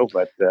I'm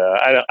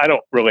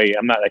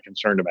not that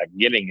concerned about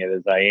getting it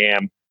as I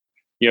am.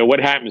 What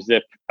happens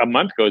if a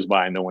month goes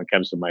by and no one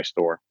comes to my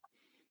store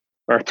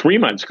or 3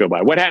 months go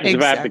by? What happens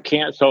if I have to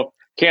cancel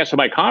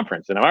my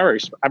conference? And I've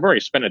already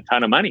spent a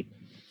ton of money,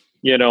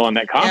 on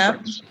that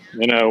conference.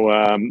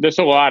 There's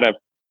a lot of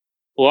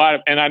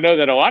and I know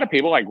that a lot of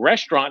people, like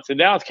restaurants in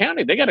Dallas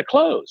County, they got to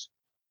close.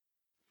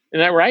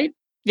 Isn't that right?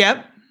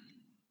 Yep.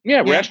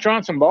 Yeah,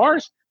 restaurants and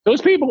bars.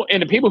 Those people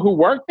and the people who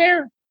work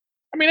there,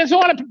 I mean, there's a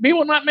lot of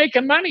people not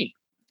making money.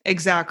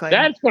 Exactly.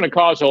 That's going to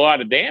cause a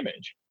lot of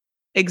damage.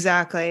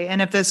 Exactly.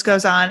 And if this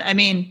goes on, I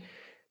mean,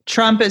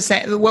 Trump is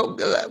saying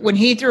when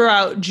he threw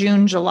out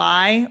June,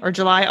 July, or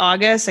July,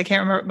 August, I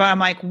can't remember, but I'm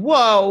like,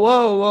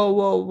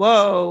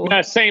 whoa.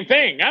 Yeah, same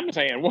thing. I'm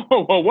saying,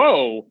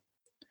 whoa.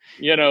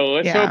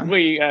 Let's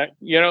hopefully,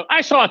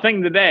 I saw a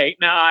thing today.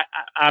 Now,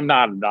 I'm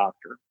not a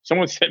doctor.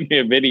 Someone sent me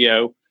a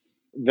video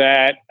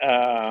that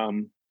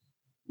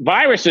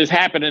viruses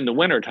happen in the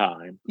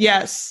wintertime.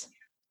 Yes.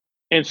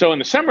 And so in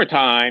the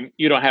summertime,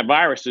 you don't have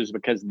viruses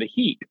because of the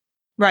heat.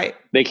 Right.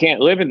 They can't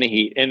live in the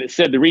heat. And it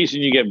said the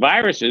reason you get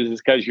viruses is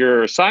because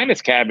your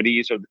sinus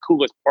cavities are the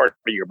coolest part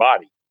of your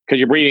body because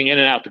you're breathing in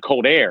and out the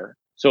cold air.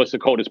 So it's the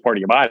coldest part of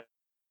your body.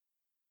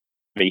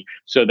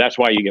 So that's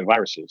why you get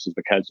viruses, is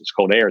because it's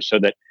cold air. So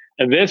that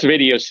this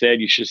video said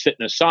you should sit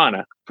in a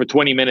sauna for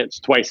 20 minutes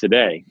twice a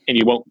day, and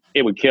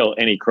it would kill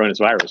any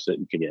coronavirus that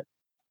you could get.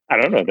 I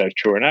don't know if that's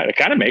true or not. It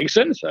kind of makes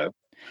sense, though.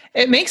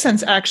 It makes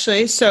sense,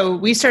 actually. So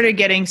we started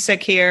getting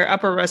sick here,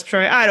 upper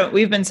respiratory.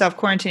 We've been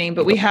self-quarantining,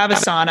 but we have a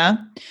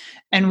sauna,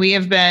 and we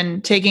have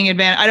been taking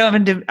advantage. I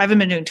haven't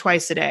been doing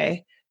twice a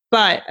day,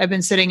 but I've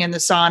been sitting in the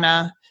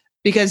sauna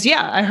because,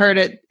 I heard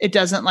it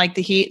doesn't like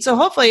the heat. So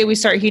hopefully we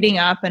start heating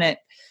up, and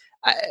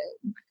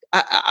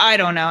I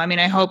don't know. I mean,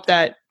 I hope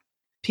that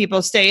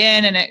people stay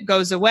in and it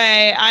goes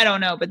away. I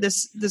don't know, but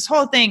this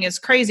whole thing is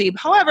crazy.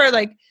 However,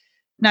 like,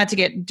 not to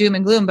get doom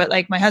and gloom, but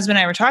like my husband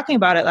and I were talking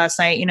about it last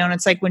night, and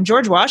it's like when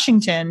George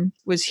Washington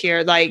was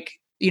here, like,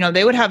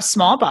 they would have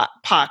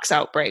smallpox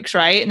outbreaks,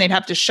 right? And they'd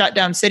have to shut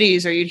down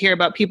cities, or you'd hear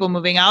about people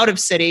moving out of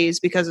cities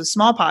because of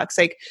smallpox.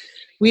 Like,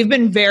 we've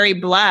been very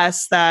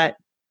blessed that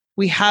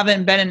we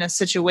haven't been in a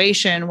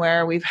situation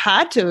where we've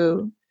had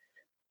to,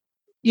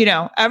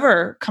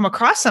 ever come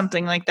across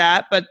something like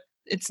that, but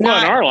it's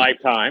not in our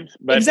lifetimes,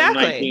 but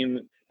exactly.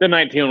 The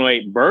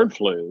 1908 bird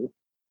flu,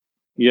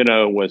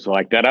 was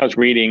like that. I was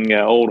reading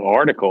old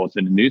articles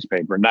in the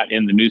newspaper, not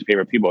in the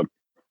newspaper.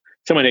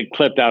 Someone had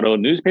clipped out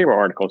old newspaper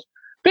articles.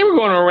 They were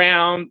going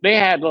around. They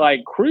had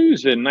like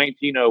crews in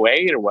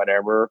 1908 or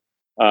whatever,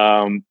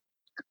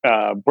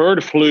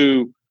 bird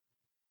flu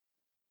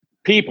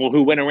people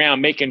who went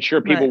around making sure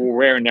people were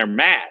wearing their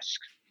masks.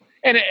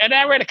 And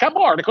I read a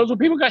couple articles where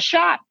people got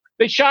shot.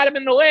 They shot them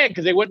in the leg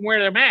because they wouldn't wear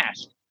their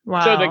mask.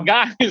 Wow. So the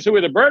guys who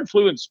were the bird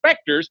flu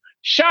inspectors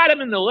shot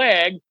him in the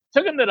leg,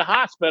 took him to the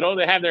hospital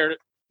to have their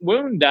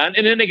wound done,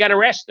 and then they got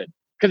arrested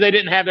because they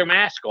didn't have their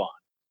mask on.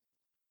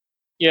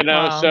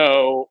 Wow.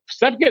 So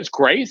stuff gets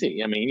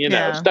crazy. I mean,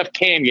 stuff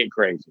can get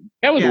crazy.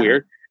 That was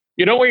weird.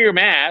 You don't wear your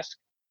mask,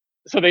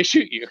 so they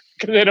shoot you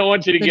because they don't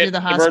want you to get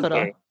the hospital.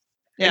 Bird flu.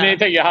 Yeah. And they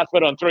take you to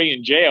hospital and throw you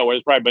in jail, where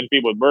there's probably a bunch of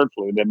people with bird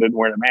flu that didn't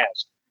wear the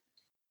mask.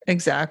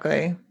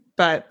 Exactly.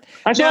 But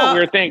I saw a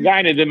weird thing. Guy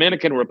in the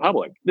Dominican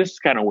Republic. This is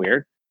kind of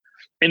weird.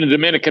 In the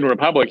Dominican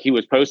Republic, he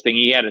was posting.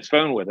 He had his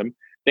phone with him.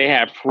 They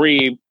have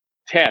free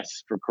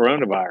tests for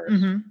coronavirus.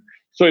 Mm-hmm.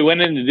 So he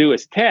went in to do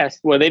his test.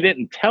 Well, they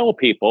didn't tell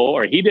people,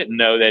 or he didn't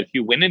know that if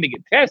you went in to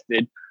get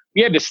tested,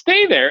 you had to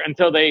stay there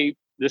until they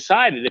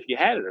decided if you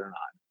had it or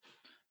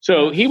not.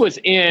 So he was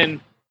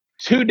in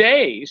 2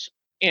 days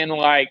in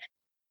like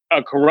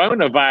a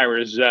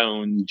coronavirus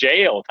zone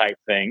jail type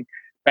thing.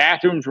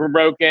 Bathrooms were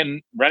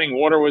broken. Running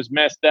water was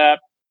messed up.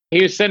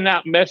 He was sending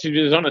out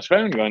messages on his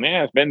phone going,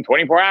 it's been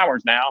 24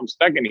 hours now. I'm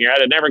stuck in here. I'd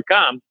have never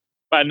come if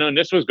I'd known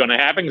this was going to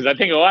happen, because I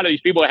think a lot of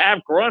these people have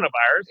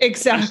coronavirus.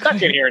 Exactly. I'm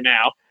stuck in here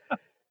now.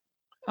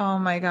 Oh,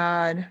 my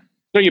God.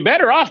 So you're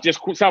better off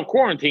just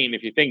self-quarantine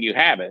if you think you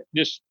have it.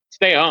 Just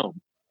stay home.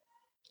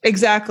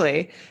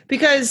 Exactly.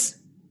 Because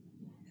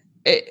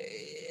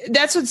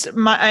that's what's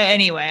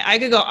anyway, I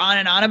could go on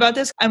and on about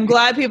this. I'm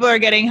glad people are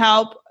getting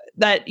help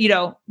that,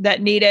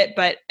 that need it,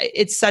 but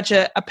it's such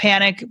a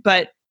panic.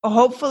 But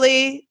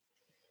hopefully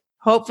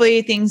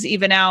things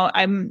even out.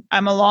 I'm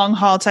a long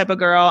haul type of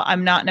girl.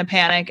 I'm not in a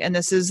panic. And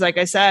this is, like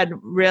I said,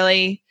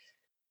 really,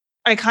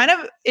 I kind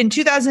of, in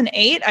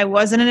 2008, I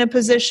wasn't in a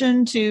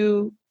position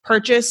to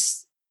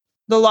purchase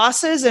the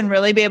losses and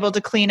really be able to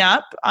clean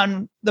up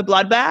on the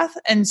bloodbath.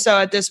 And so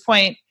at this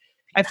point,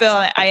 I feel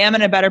I am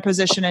in a better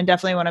position, and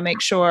definitely want to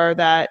make sure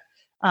that,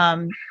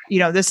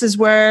 this is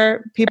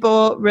where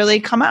people really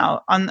come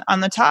out on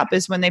the top,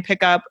 is when they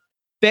pick up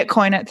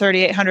Bitcoin at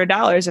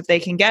 $3,800 if they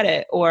can get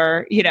it,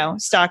 or,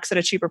 stocks at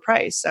a cheaper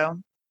price.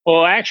 So,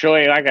 well,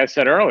 actually, like I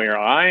said earlier,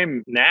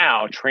 I'm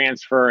now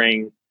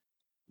transferring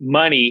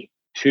money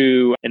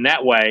in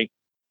that way,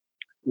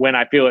 when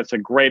I feel it's a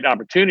great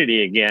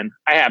opportunity again,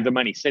 I have the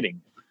money sitting.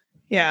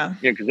 Yeah.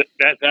 Because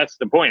that's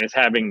the point, is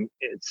having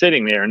it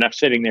sitting there, enough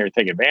sitting there to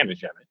take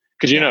advantage of it.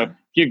 Because, if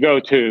you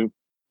go to,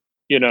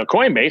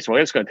 Coinbase,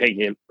 well, it's going to take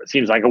you, it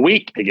seems like a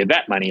week to get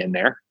that money in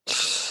there.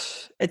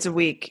 It's a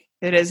week.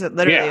 It is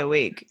literally a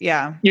week.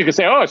 Yeah. You can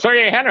say, "Oh,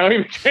 sorry, I had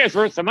to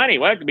transfer some money."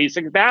 Well, it could be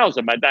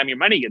 6,000 by the time your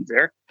money gets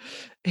there.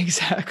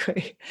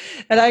 Exactly.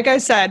 And like I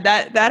said,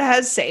 that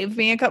has saved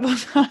me a couple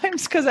of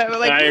times because I was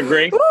like, I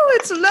agree. "Ooh,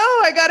 it's low.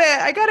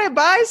 I gotta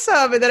buy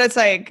some." And then it's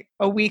like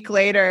a week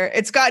later,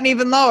 it's gotten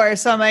even lower.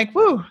 So I'm like,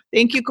 "Woo,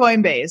 thank you,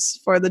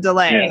 Coinbase, for the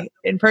delay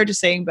in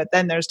purchasing." But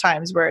then there's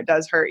times where it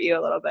does hurt you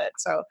a little bit.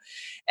 So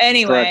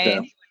anyway,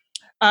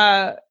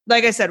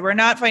 like I said, we're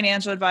not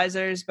financial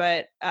advisors,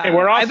 but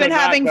I've been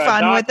having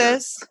fun with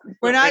this.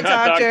 We're not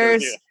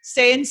doctors.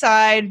 Stay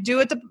inside. Do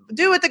what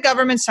the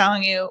government's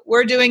telling you.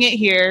 We're doing it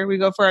here. We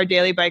go for our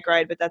daily bike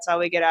ride, but that's all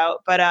we get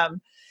out. But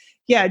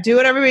do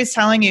what everybody's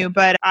telling you.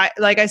 But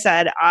like I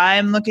said,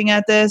 I'm looking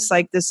at this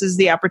like this is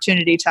the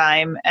opportunity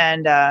time,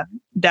 and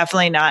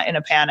definitely not in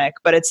a panic.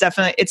 But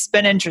it's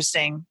been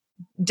interesting.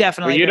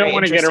 Definitely. Well, you don't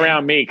want to get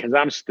around me because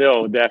I'm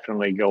still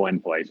definitely going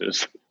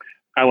places.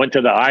 I went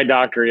to the eye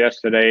doctor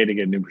yesterday to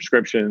get new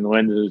prescription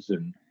lenses,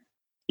 and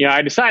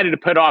I decided to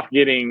put off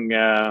getting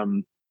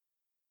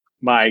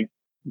my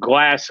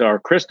glass or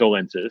crystal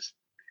lenses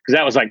because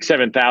that was like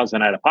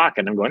 $7,000 out of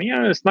pocket. I'm going,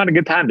 it's not a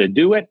good time to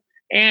do it,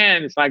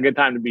 and it's not a good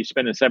time to be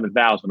spending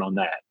 $7,000 on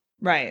that.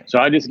 Right. So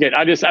I just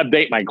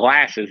update my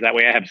glasses. That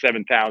way, I have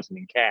 $7,000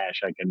 in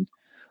cash. I can,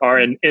 or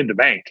in the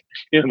bank.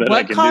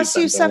 What costs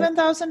you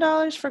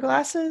 $7,000 for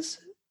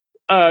glasses?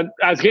 I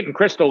was getting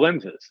crystal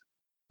lenses.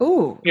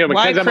 Ooh, because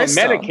why I'm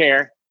crystal? on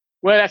Medicare.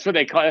 Well, that's what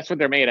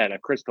they're made out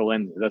of, crystal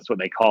lenses. That's what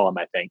they call them,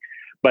 I think.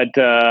 But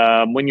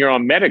when you're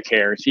on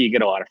Medicare, you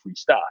get a lot of free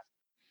stuff.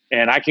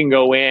 And I can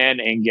go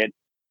in and get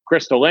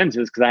crystal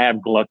lenses because I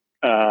don't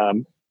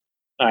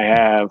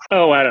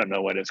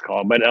know what it's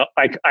called, but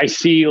I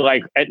see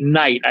like at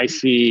night, I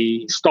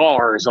see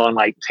stars on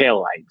like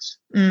taillights.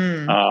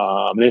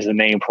 There's a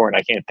name for it.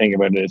 I can't think of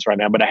what it is right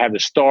now, but I have the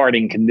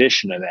starting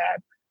condition of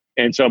that.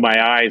 And so my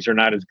eyes are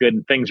not as good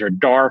and things are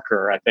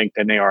darker, I think,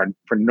 than they are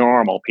for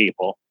normal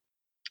people.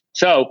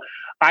 So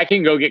I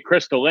can go get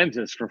crystal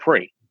lenses for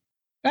free.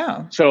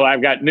 Oh. So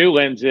I've got new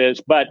lenses,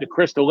 but the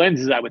crystal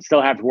lenses, I would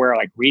still have to wear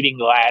like reading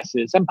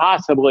glasses and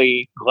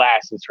possibly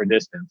glasses for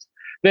distance.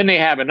 Then they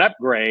have an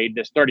upgrade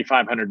that's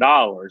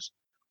 $3,500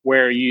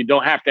 where you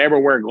don't have to ever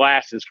wear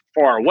glasses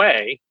far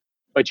away,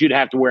 but you'd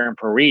have to wear them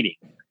for reading.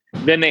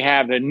 Then they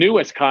have the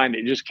newest kind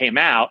that just came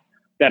out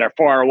that are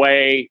far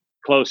away,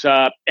 close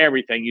up,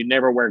 everything. You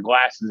never wear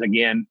glasses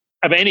again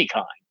of any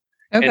kind.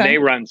 Okay. And they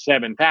run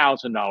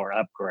 $7,000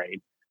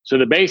 upgrade. So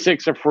the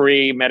basics are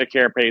free.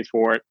 Medicare pays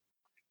for it.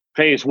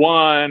 Phase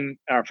 1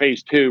 or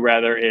phase 2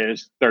 rather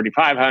is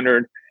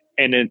 $3,500.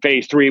 And then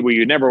phase 3, where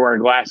you never wear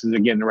glasses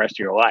again the rest of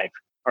your life,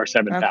 are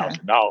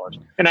 $7,000. Okay.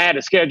 And I had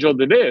a schedule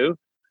to do.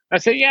 I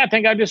said, I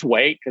think I'll just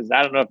wait because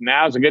I don't know if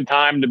now is a good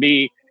time to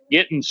be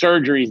getting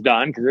surgeries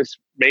done because it's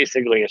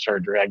basically a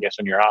surgery, I guess,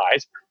 on your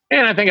eyes.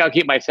 And I think I'll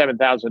keep my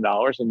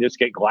 $7,000 and just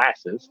get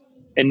glasses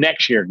and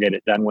next year get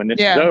it done when this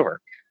is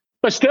over.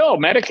 But still,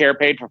 Medicare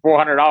paid for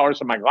 $400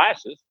 for my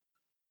glasses.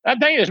 I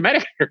think this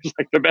Medicare is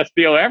like the best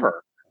deal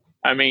ever.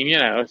 I mean,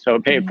 so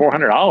it paid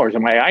 $400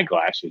 on my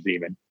eyeglasses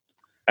even.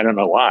 I don't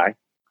know why,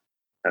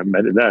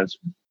 but it does.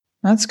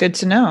 That's good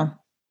to know.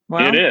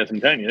 Well, it is. I'm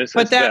telling you,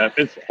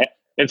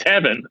 it's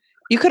heaven.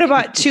 You could have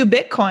bought 2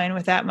 Bitcoin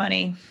with that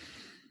money.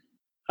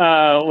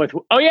 With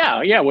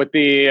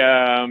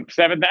the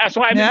 7. That's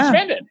why I didn't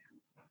spend it.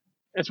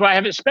 That's why I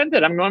haven't spent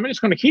it. I'm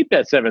just going to keep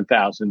that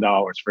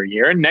 $7,000 for a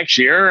year, and next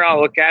year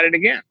I'll look at it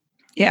again.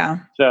 Yeah.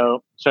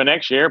 So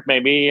next year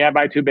maybe I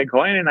buy 2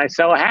 Bitcoin and I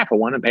sell a half of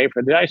one and pay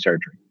for the eye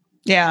surgery.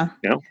 Yeah.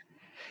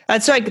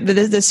 That's like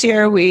this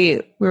year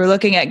we were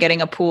looking at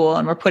getting a pool,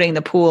 and we're putting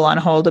the pool on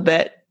hold a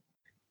bit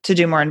to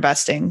do more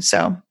investing.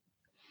 So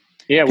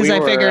because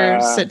I figure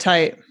sit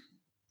tight.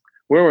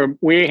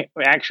 We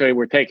actually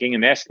were taking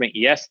an estimate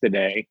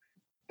yesterday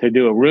to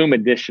do a room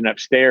addition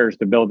upstairs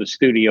to build a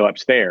studio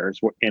upstairs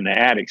in the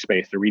attic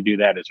space to redo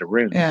that as a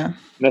room. Yeah.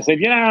 And I said,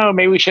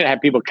 maybe we should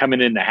have people coming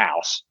in the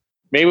house.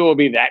 Maybe we'll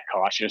be that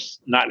cautious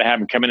not to have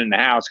them coming in the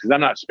house because I'm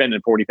not spending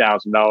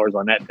 $40,000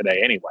 on that today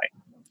anyway.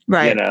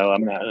 Right.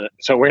 I'm not.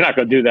 So we're not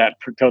going to do that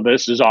until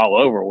this is all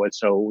over with.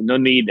 So no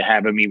need to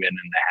have them even in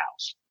the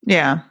house.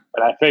 Yeah.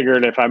 But I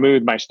figured if I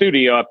moved my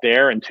studio up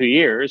there in 2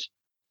 years,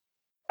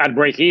 I'd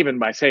break even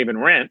by saving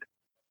rent,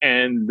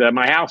 and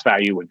my house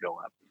value would go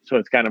up. So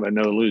it's kind of a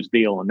no-lose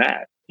deal on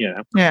that,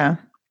 Yeah.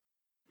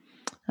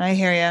 I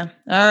hear you.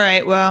 All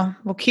right. Well,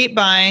 we'll keep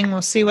buying.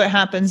 We'll see what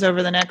happens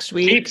over the next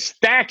week. Keep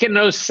stacking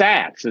those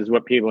sats is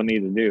what people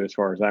need to do as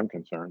far as I'm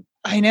concerned.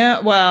 I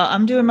know. Well,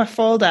 I'm doing my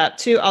Fold app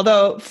too,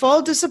 although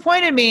Fold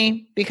disappointed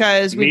me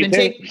because we've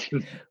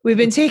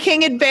been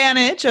taking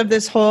advantage of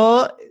this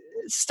whole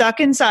stuck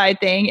inside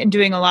thing and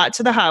doing a lot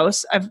to the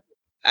house.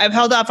 I've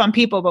held off on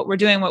people, but we're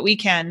doing what we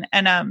can.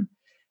 And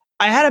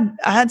I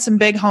had some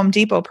big Home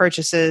Depot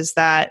purchases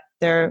that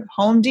their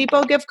Home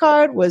Depot gift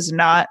card was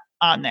not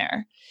on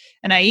there.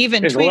 And I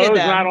even tweeted Lowe's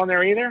them. not on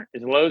there either?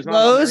 Is Lowe's not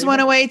Lowe's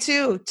went away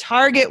too.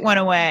 Target went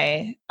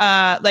away.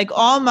 Like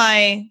all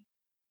my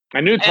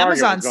I knew Target Amazon's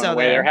was going still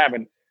away. there.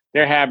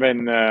 They're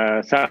having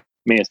some,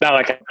 it's not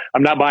like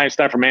I'm not buying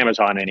stuff from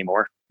Amazon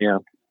anymore. Yeah.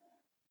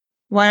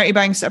 Why aren't you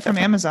buying stuff from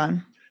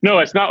Amazon? No,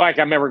 it's not like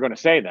I'm ever going to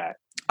say that.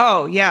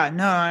 Oh, yeah.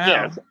 No.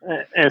 Yeah,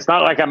 and it's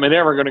not like I'm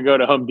ever going to go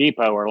to Home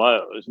Depot or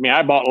Lowe's. I mean,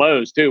 I bought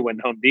Lowe's too when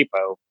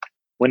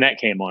that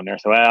came on there.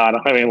 So I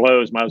don't have any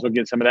Lowe's. Might as well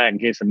get some of that in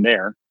case I'm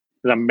there,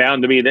 because I'm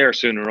bound to be there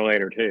sooner or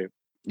later too.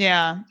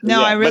 Yeah.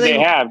 No, I really.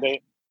 But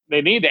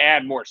they need to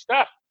add more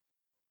stuff.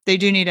 They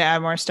do need to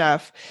add more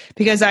stuff,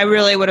 because I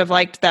really would have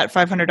liked that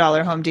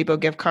 $500 Home Depot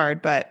gift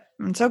card, but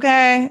it's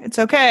okay. It's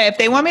okay. If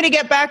they want me to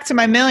get back to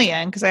my $1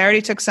 million, because I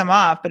already took some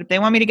off, but if they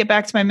want me to get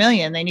back to my $1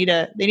 million, they need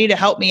to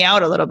help me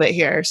out a little bit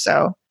here.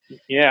 So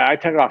yeah, I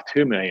took off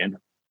 $2 million.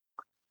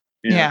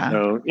 Yeah.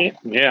 So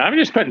yeah, I'm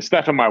just putting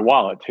stuff in my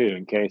wallet too,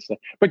 in case.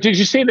 But did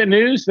you see the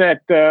news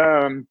that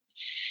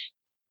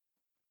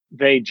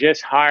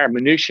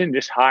Mnuchin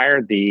just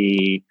hired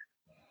the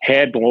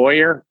head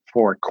lawyer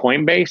for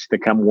Coinbase to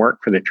come work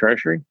for the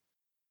Treasury?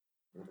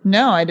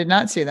 No, I did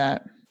not see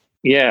that.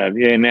 Yeah,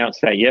 they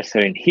announced that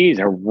yesterday, and he's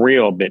a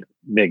real big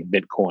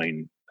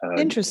Bitcoin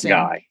Interesting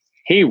guy.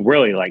 He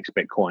really likes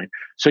Bitcoin.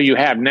 So you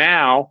have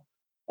now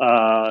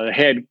the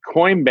head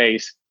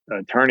Coinbase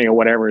attorney or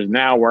whatever is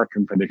now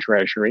working for the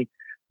Treasury.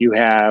 You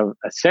have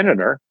a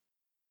senator,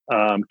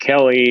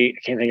 Kelly, I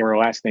can't think of her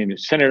last name,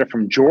 is senator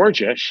from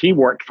Georgia. She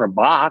worked for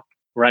Bach,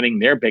 running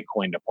their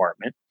Bitcoin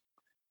department.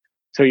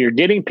 So you're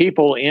getting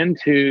people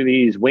into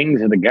these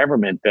wings of the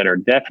government that are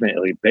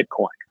definitely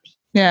Bitcoiners.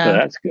 Yeah. So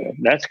that's good.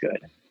 That's good.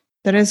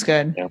 That is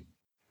good. Yeah.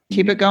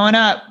 Keep it going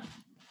up.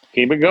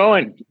 Keep it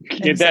going.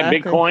 Get Exactly.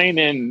 that Bitcoin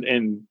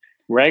in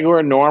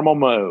regular normal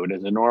mode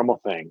as a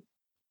normal thing.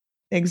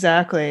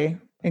 Exactly.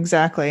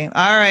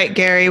 All right,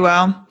 Gary.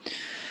 Well,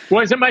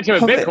 wasn't much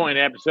of a Bitcoin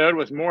episode. It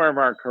was more of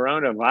our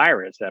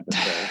coronavirus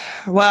episode.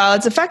 Well,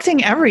 it's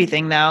affecting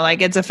everything now.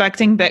 Like, it's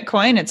affecting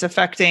Bitcoin. It's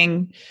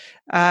affecting,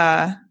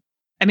 it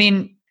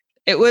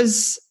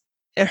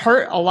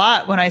hurt a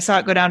lot when I saw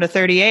it go down to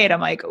 38.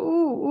 I'm like,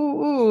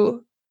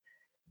 ooh.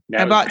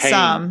 I bought pain.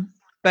 Some,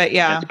 but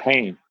yeah. That's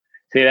pain.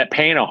 See, that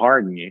pain will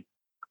harden you.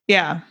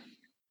 Yeah.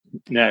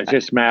 No, it's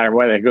just a matter of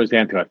whether it goes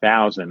down to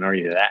 1,000. Are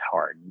you that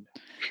hardened?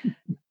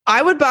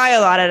 I would buy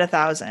a lot at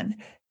 1,000.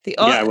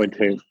 I would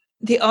too.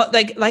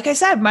 Like I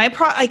said,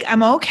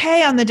 I'm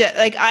okay on the debt.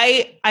 Like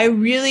I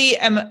really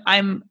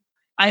am.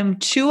 I'm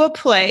to a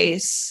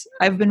place.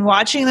 I've been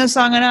watching this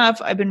long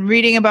enough. I've been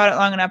reading about it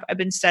long enough. I've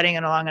been studying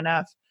it long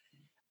enough.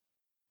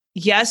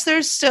 Yes,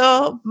 there's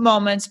still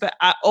moments, but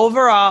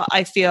overall,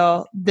 I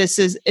feel this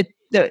is it.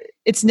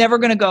 It's never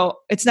going to go.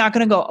 It's not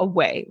going to go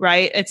away,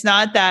 right? It's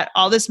not that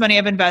all this money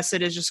I've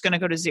invested is just going to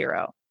go to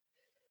zero.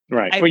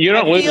 Right. Well, you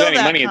don't lose any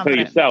money until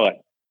you sell it.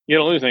 You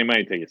don't lose any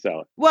money until you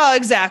sell it. Well,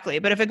 exactly.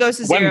 But if it goes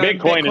to zero, one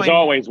Bitcoin is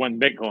always one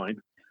Bitcoin.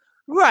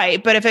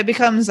 Right. But if it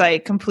becomes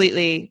like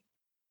completely,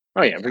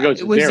 if it goes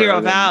to with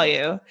zero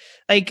value,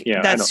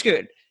 that's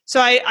screwed. So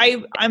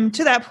I'm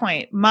to that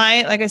point.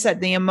 Like I said,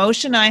 the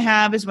emotion I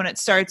have is when it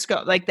starts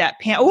go like that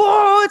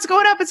whoa, it's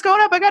going up.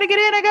 I gotta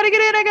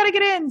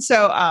get in.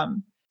 So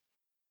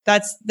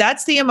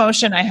that's the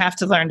emotion I have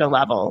to learn to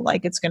level.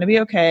 Like, it's gonna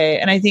be okay.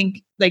 And I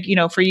think, like,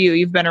 for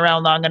you've been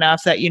around long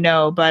enough that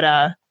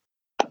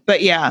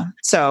but yeah,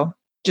 so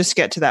just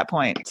get to that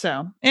point.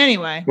 So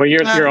anyway. Well,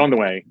 you're on the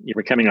way. You're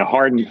becoming a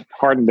hardened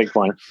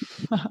Bitcoiner.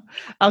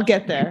 I'll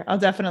get there. I'll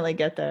definitely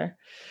get there.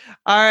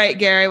 All right,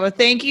 Gary. Well,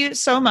 thank you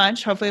so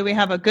much. Hopefully we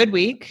have a good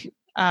week.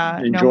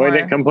 Enjoyed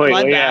it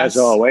completely, as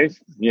always.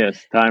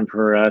 Yes, time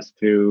for us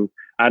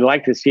I'd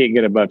like to see it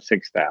get above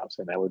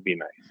 6,000. That would be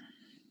nice.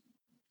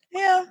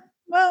 Yeah.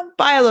 Well,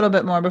 buy a little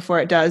bit more before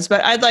it does,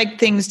 but I'd like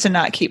things to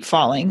not keep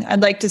falling.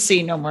 I'd like to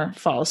see no more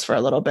falls for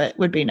a little bit.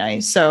 Would be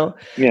nice. So,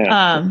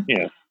 I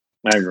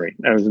agree.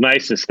 It was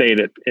nice to stay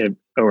at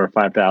over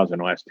 5,000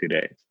 the last 2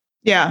 days.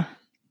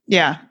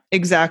 Yeah,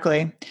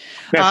 exactly.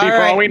 Now, for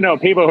all we know,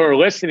 people who are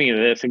listening to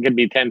this, it could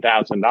be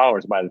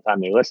 $10,000 by the time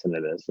they listen to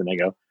this, and they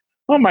go,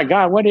 "Oh my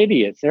God, what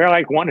idiots! They're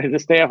like wanting to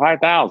stay at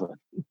 5,000."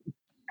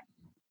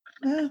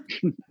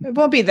 It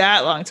won't be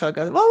that long till it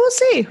goes. Well, we'll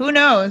see. Who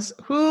knows?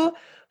 Who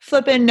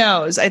flipping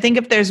knows? I think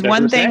if there's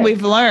one thing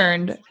we've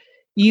learned,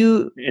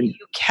 you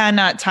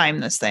cannot time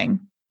this thing.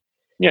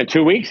 Yeah,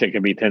 2 weeks it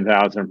could be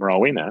 10,000 for all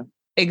we know.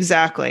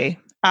 Exactly.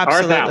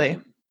 Absolutely.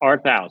 Or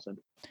 1,000.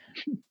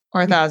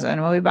 Or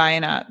 1,000. We'll be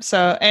buying up.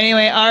 So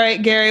anyway, all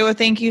right, Gary. Well,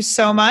 thank you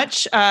so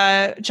much.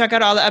 Check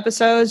out all the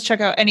episodes.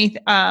 Check out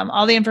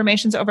all the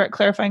information's over at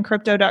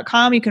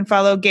clarifyingcrypto.com. You can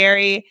follow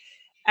Gary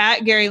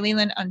at Gary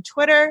Leland on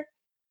Twitter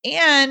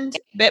and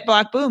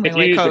BitBlock Boom. If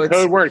you use the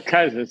code word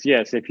cousins,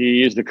 yes. If you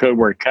use the code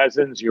word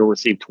cousins, you'll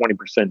receive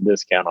 20%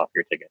 discount off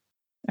your ticket.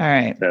 All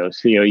right. So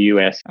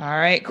COUS. All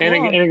right, cool.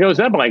 And it goes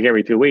up like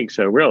every 2 weeks.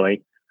 So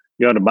really,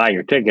 you ought to buy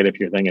your ticket if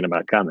you're thinking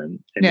about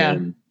coming and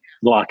then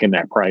lock in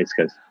that price.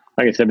 Because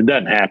like I said, if it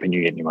doesn't happen,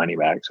 you get your money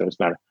back. So it's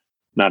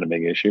not a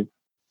big issue.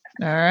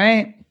 All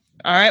right.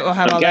 We'll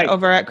have all that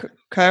over at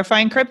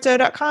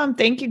clarifyingcrypto.com.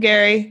 Thank you,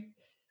 Gary.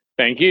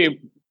 Thank you.